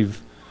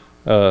believe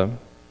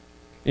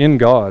in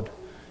God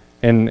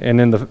and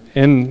in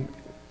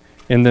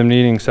them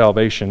needing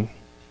salvation.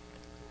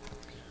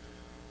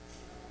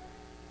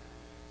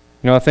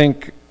 I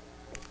think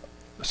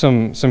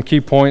some key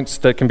points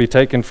that can be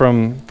taken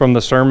from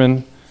the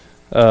sermon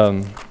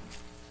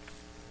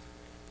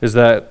is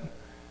that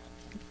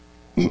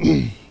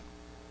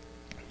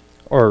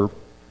or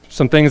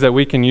some things that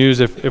we can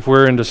use if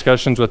we're in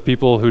discussions with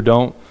people who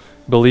don't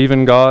believe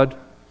in God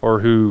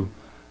or who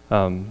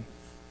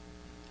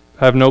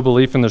have no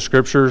belief in the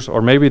Scriptures,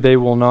 or maybe they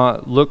will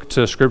not look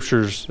to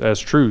Scriptures as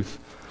truth.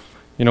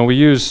 We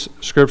use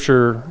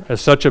Scripture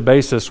as such a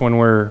basis when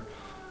we're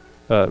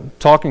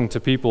talking to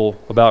people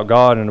about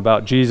God and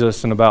about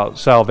Jesus and about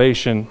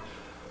salvation.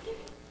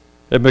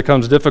 It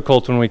becomes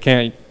difficult when we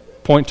can't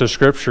point to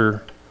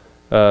Scripture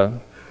to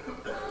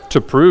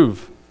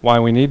prove why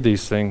we need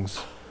these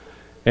things.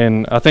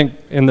 And I think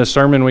in this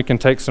sermon we can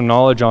take some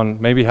knowledge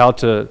on maybe how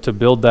to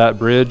build that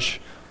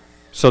bridge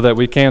so that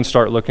we can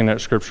start looking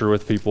at Scripture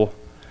with people.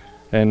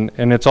 And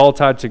it's all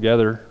tied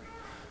together.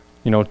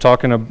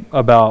 Talking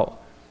about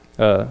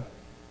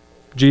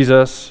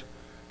Jesus,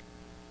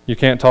 you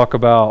can't talk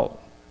about,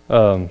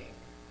 when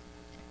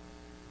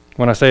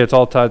I say it's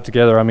all tied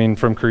together, I mean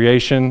from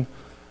creation,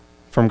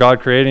 from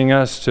God creating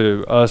us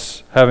to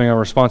us having a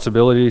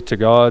responsibility to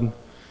God,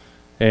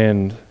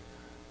 and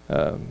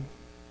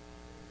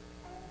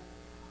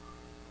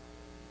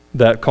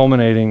that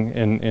culminating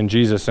in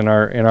Jesus and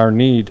our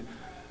need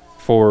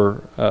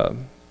for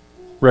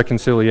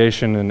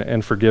reconciliation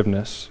and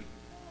forgiveness.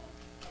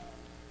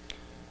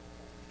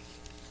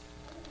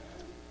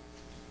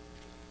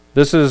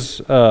 These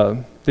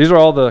are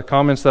all the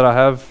comments that I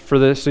have for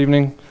this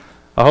evening.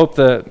 I hope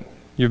that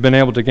you've been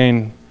able to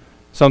gain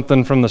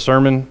something from the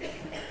sermon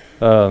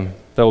that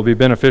will be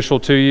beneficial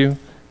to you.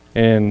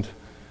 And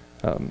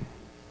I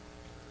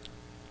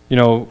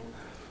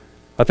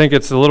think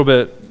it's a little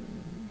bit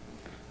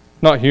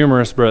not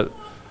humorous, but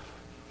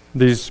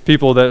these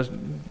people that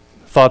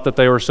thought that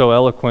they were so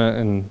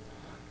eloquent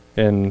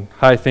and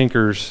high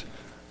thinkers,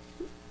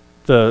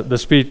 the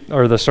speech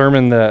or the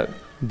sermon that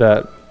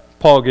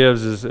Paul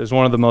gives is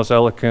one of the most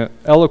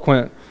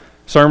eloquent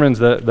sermons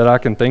that I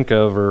can think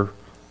of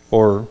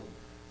or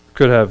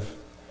could have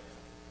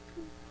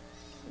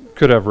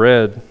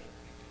read.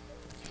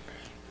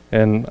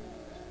 And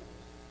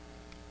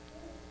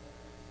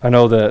I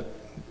know that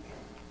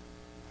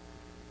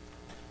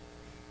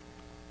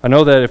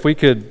if we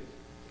could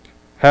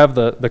have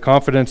the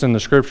confidence in the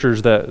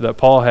Scriptures that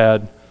Paul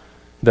had,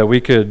 that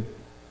we could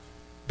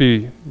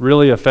be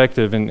really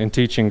effective in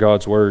teaching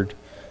God's Word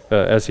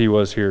as he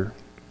was here.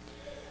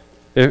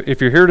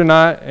 if you're here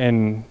tonight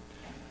and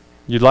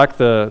you'd like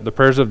the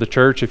prayers of the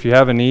church, if you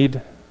have a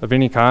need of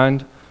any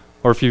kind,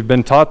 or if you've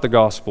been taught the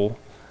gospel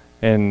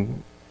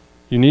and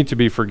you need to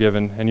be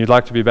forgiven and you'd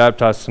like to be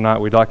baptized tonight,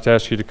 we'd like to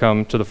ask you to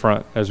come to the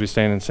front as we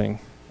stand and sing.